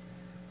corners.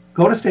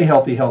 Go to Stay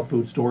Healthy Health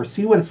Food Store.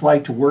 See what it's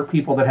like to work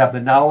people that have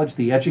the knowledge,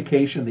 the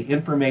education, the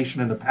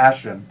information, and the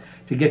passion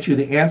to get you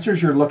the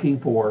answers you're looking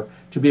for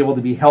to be able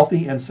to be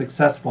healthy and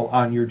successful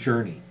on your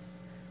journey.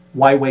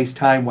 Why waste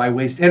time? Why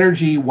waste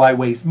energy? Why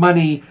waste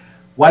money?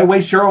 Why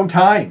waste your own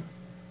time?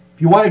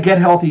 If you want to get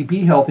healthy, be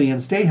healthy,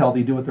 and stay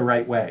healthy, do it the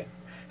right way.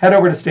 Head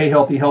over to Stay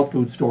Healthy Health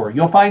Food Store.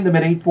 You'll find them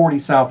at 840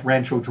 South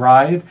Rancho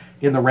Drive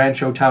in the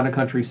Rancho Town and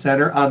Country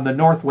Center on the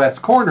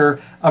northwest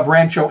corner of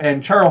Rancho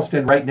and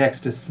Charleston, right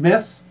next to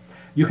Smith's.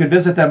 You can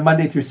visit them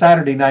Monday through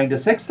Saturday, 9 to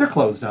 6. They're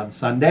closed on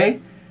Sunday.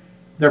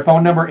 Their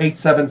phone number,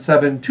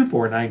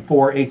 877-2494,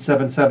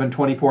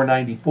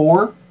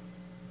 877-2494.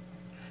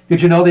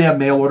 Did you know they have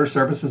mail order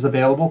services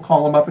available?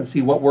 Call them up and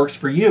see what works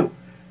for you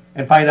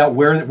and find out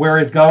where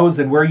it goes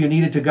and where you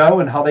need it to go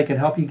and how they can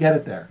help you get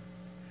it there.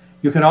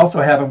 You can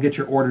also have them get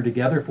your order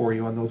together for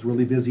you on those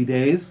really busy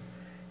days.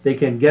 They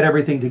can get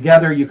everything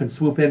together. You can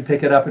swoop in,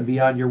 pick it up, and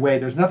be on your way.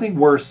 There's nothing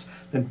worse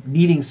than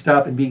needing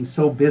stuff and being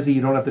so busy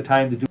you don't have the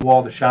time to do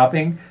all the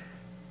shopping.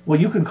 Well,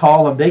 you can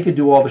call them. They can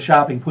do all the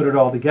shopping, put it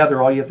all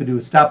together. All you have to do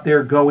is stop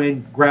there, go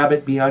in, grab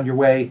it, be on your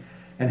way,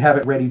 and have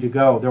it ready to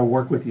go. They'll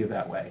work with you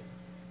that way.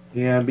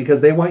 And because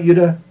they want you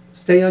to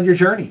stay on your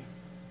journey.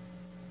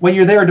 When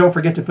you're there, don't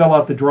forget to fill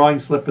out the drawing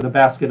slip for the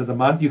basket of the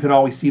month. You can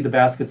always see the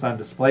baskets on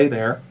display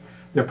there.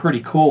 They're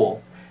pretty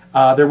cool.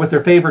 They're with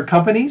their favorite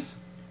companies,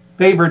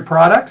 favorite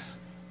products,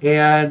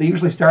 and they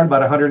usually start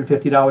about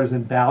 $150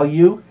 in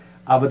value,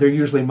 but they're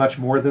usually much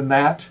more than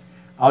that.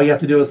 All you have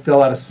to do is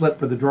fill out a slip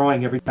for the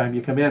drawing every time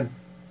you come in.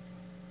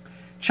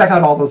 Check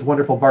out all those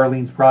wonderful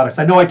Barlean's products.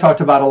 I know I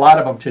talked about a lot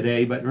of them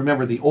today, but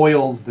remember the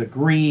oils, the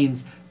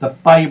greens, the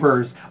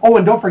fibers. Oh,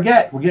 and don't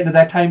forget, we're getting to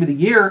that time of the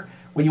year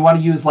when you want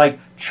to use like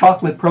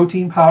chocolate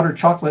protein powder,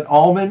 chocolate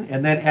almond,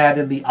 and then add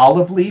in the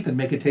olive leaf and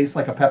make it taste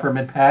like a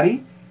peppermint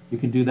patty. You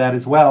can do that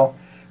as well.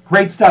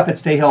 Great stuff at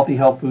Stay Healthy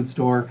Health Food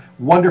Store.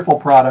 Wonderful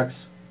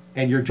products,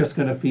 and you're just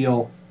going to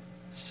feel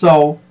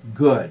so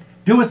good.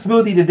 Do a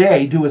smoothie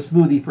today. Do a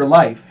smoothie for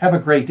life. Have a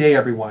great day,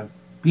 everyone.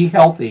 Be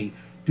healthy.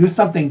 Do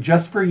something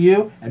just for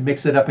you and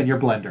mix it up in your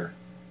blender.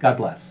 God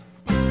bless.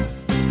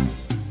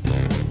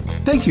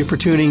 Thank you for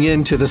tuning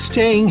in to the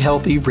Staying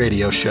Healthy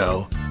Radio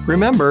Show.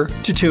 Remember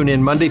to tune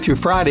in Monday through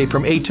Friday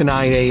from 8 to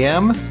 9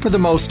 a.m. for the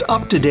most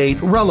up-to-date,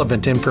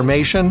 relevant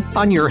information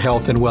on your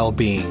health and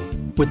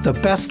well-being, with the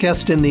best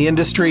guest in the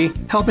industry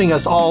helping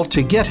us all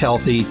to get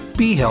healthy,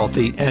 be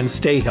healthy, and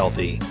stay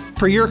healthy.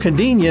 For your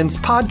convenience,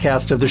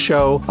 podcasts of the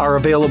show are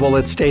available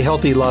at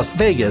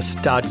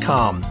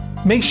stayhealthylasvegas.com.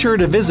 Make sure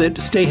to visit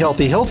Stay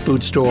Healthy Health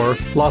Food Store,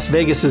 Las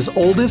Vegas's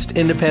oldest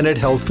independent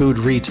health food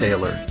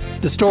retailer.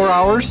 The store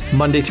hours,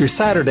 Monday through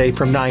Saturday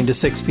from 9 to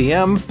 6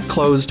 p.m.,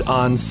 closed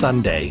on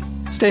Sunday.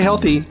 Stay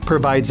Healthy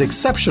provides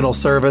exceptional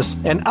service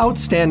and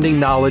outstanding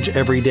knowledge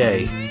every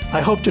day. I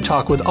hope to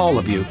talk with all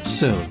of you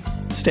soon.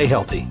 Stay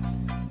healthy.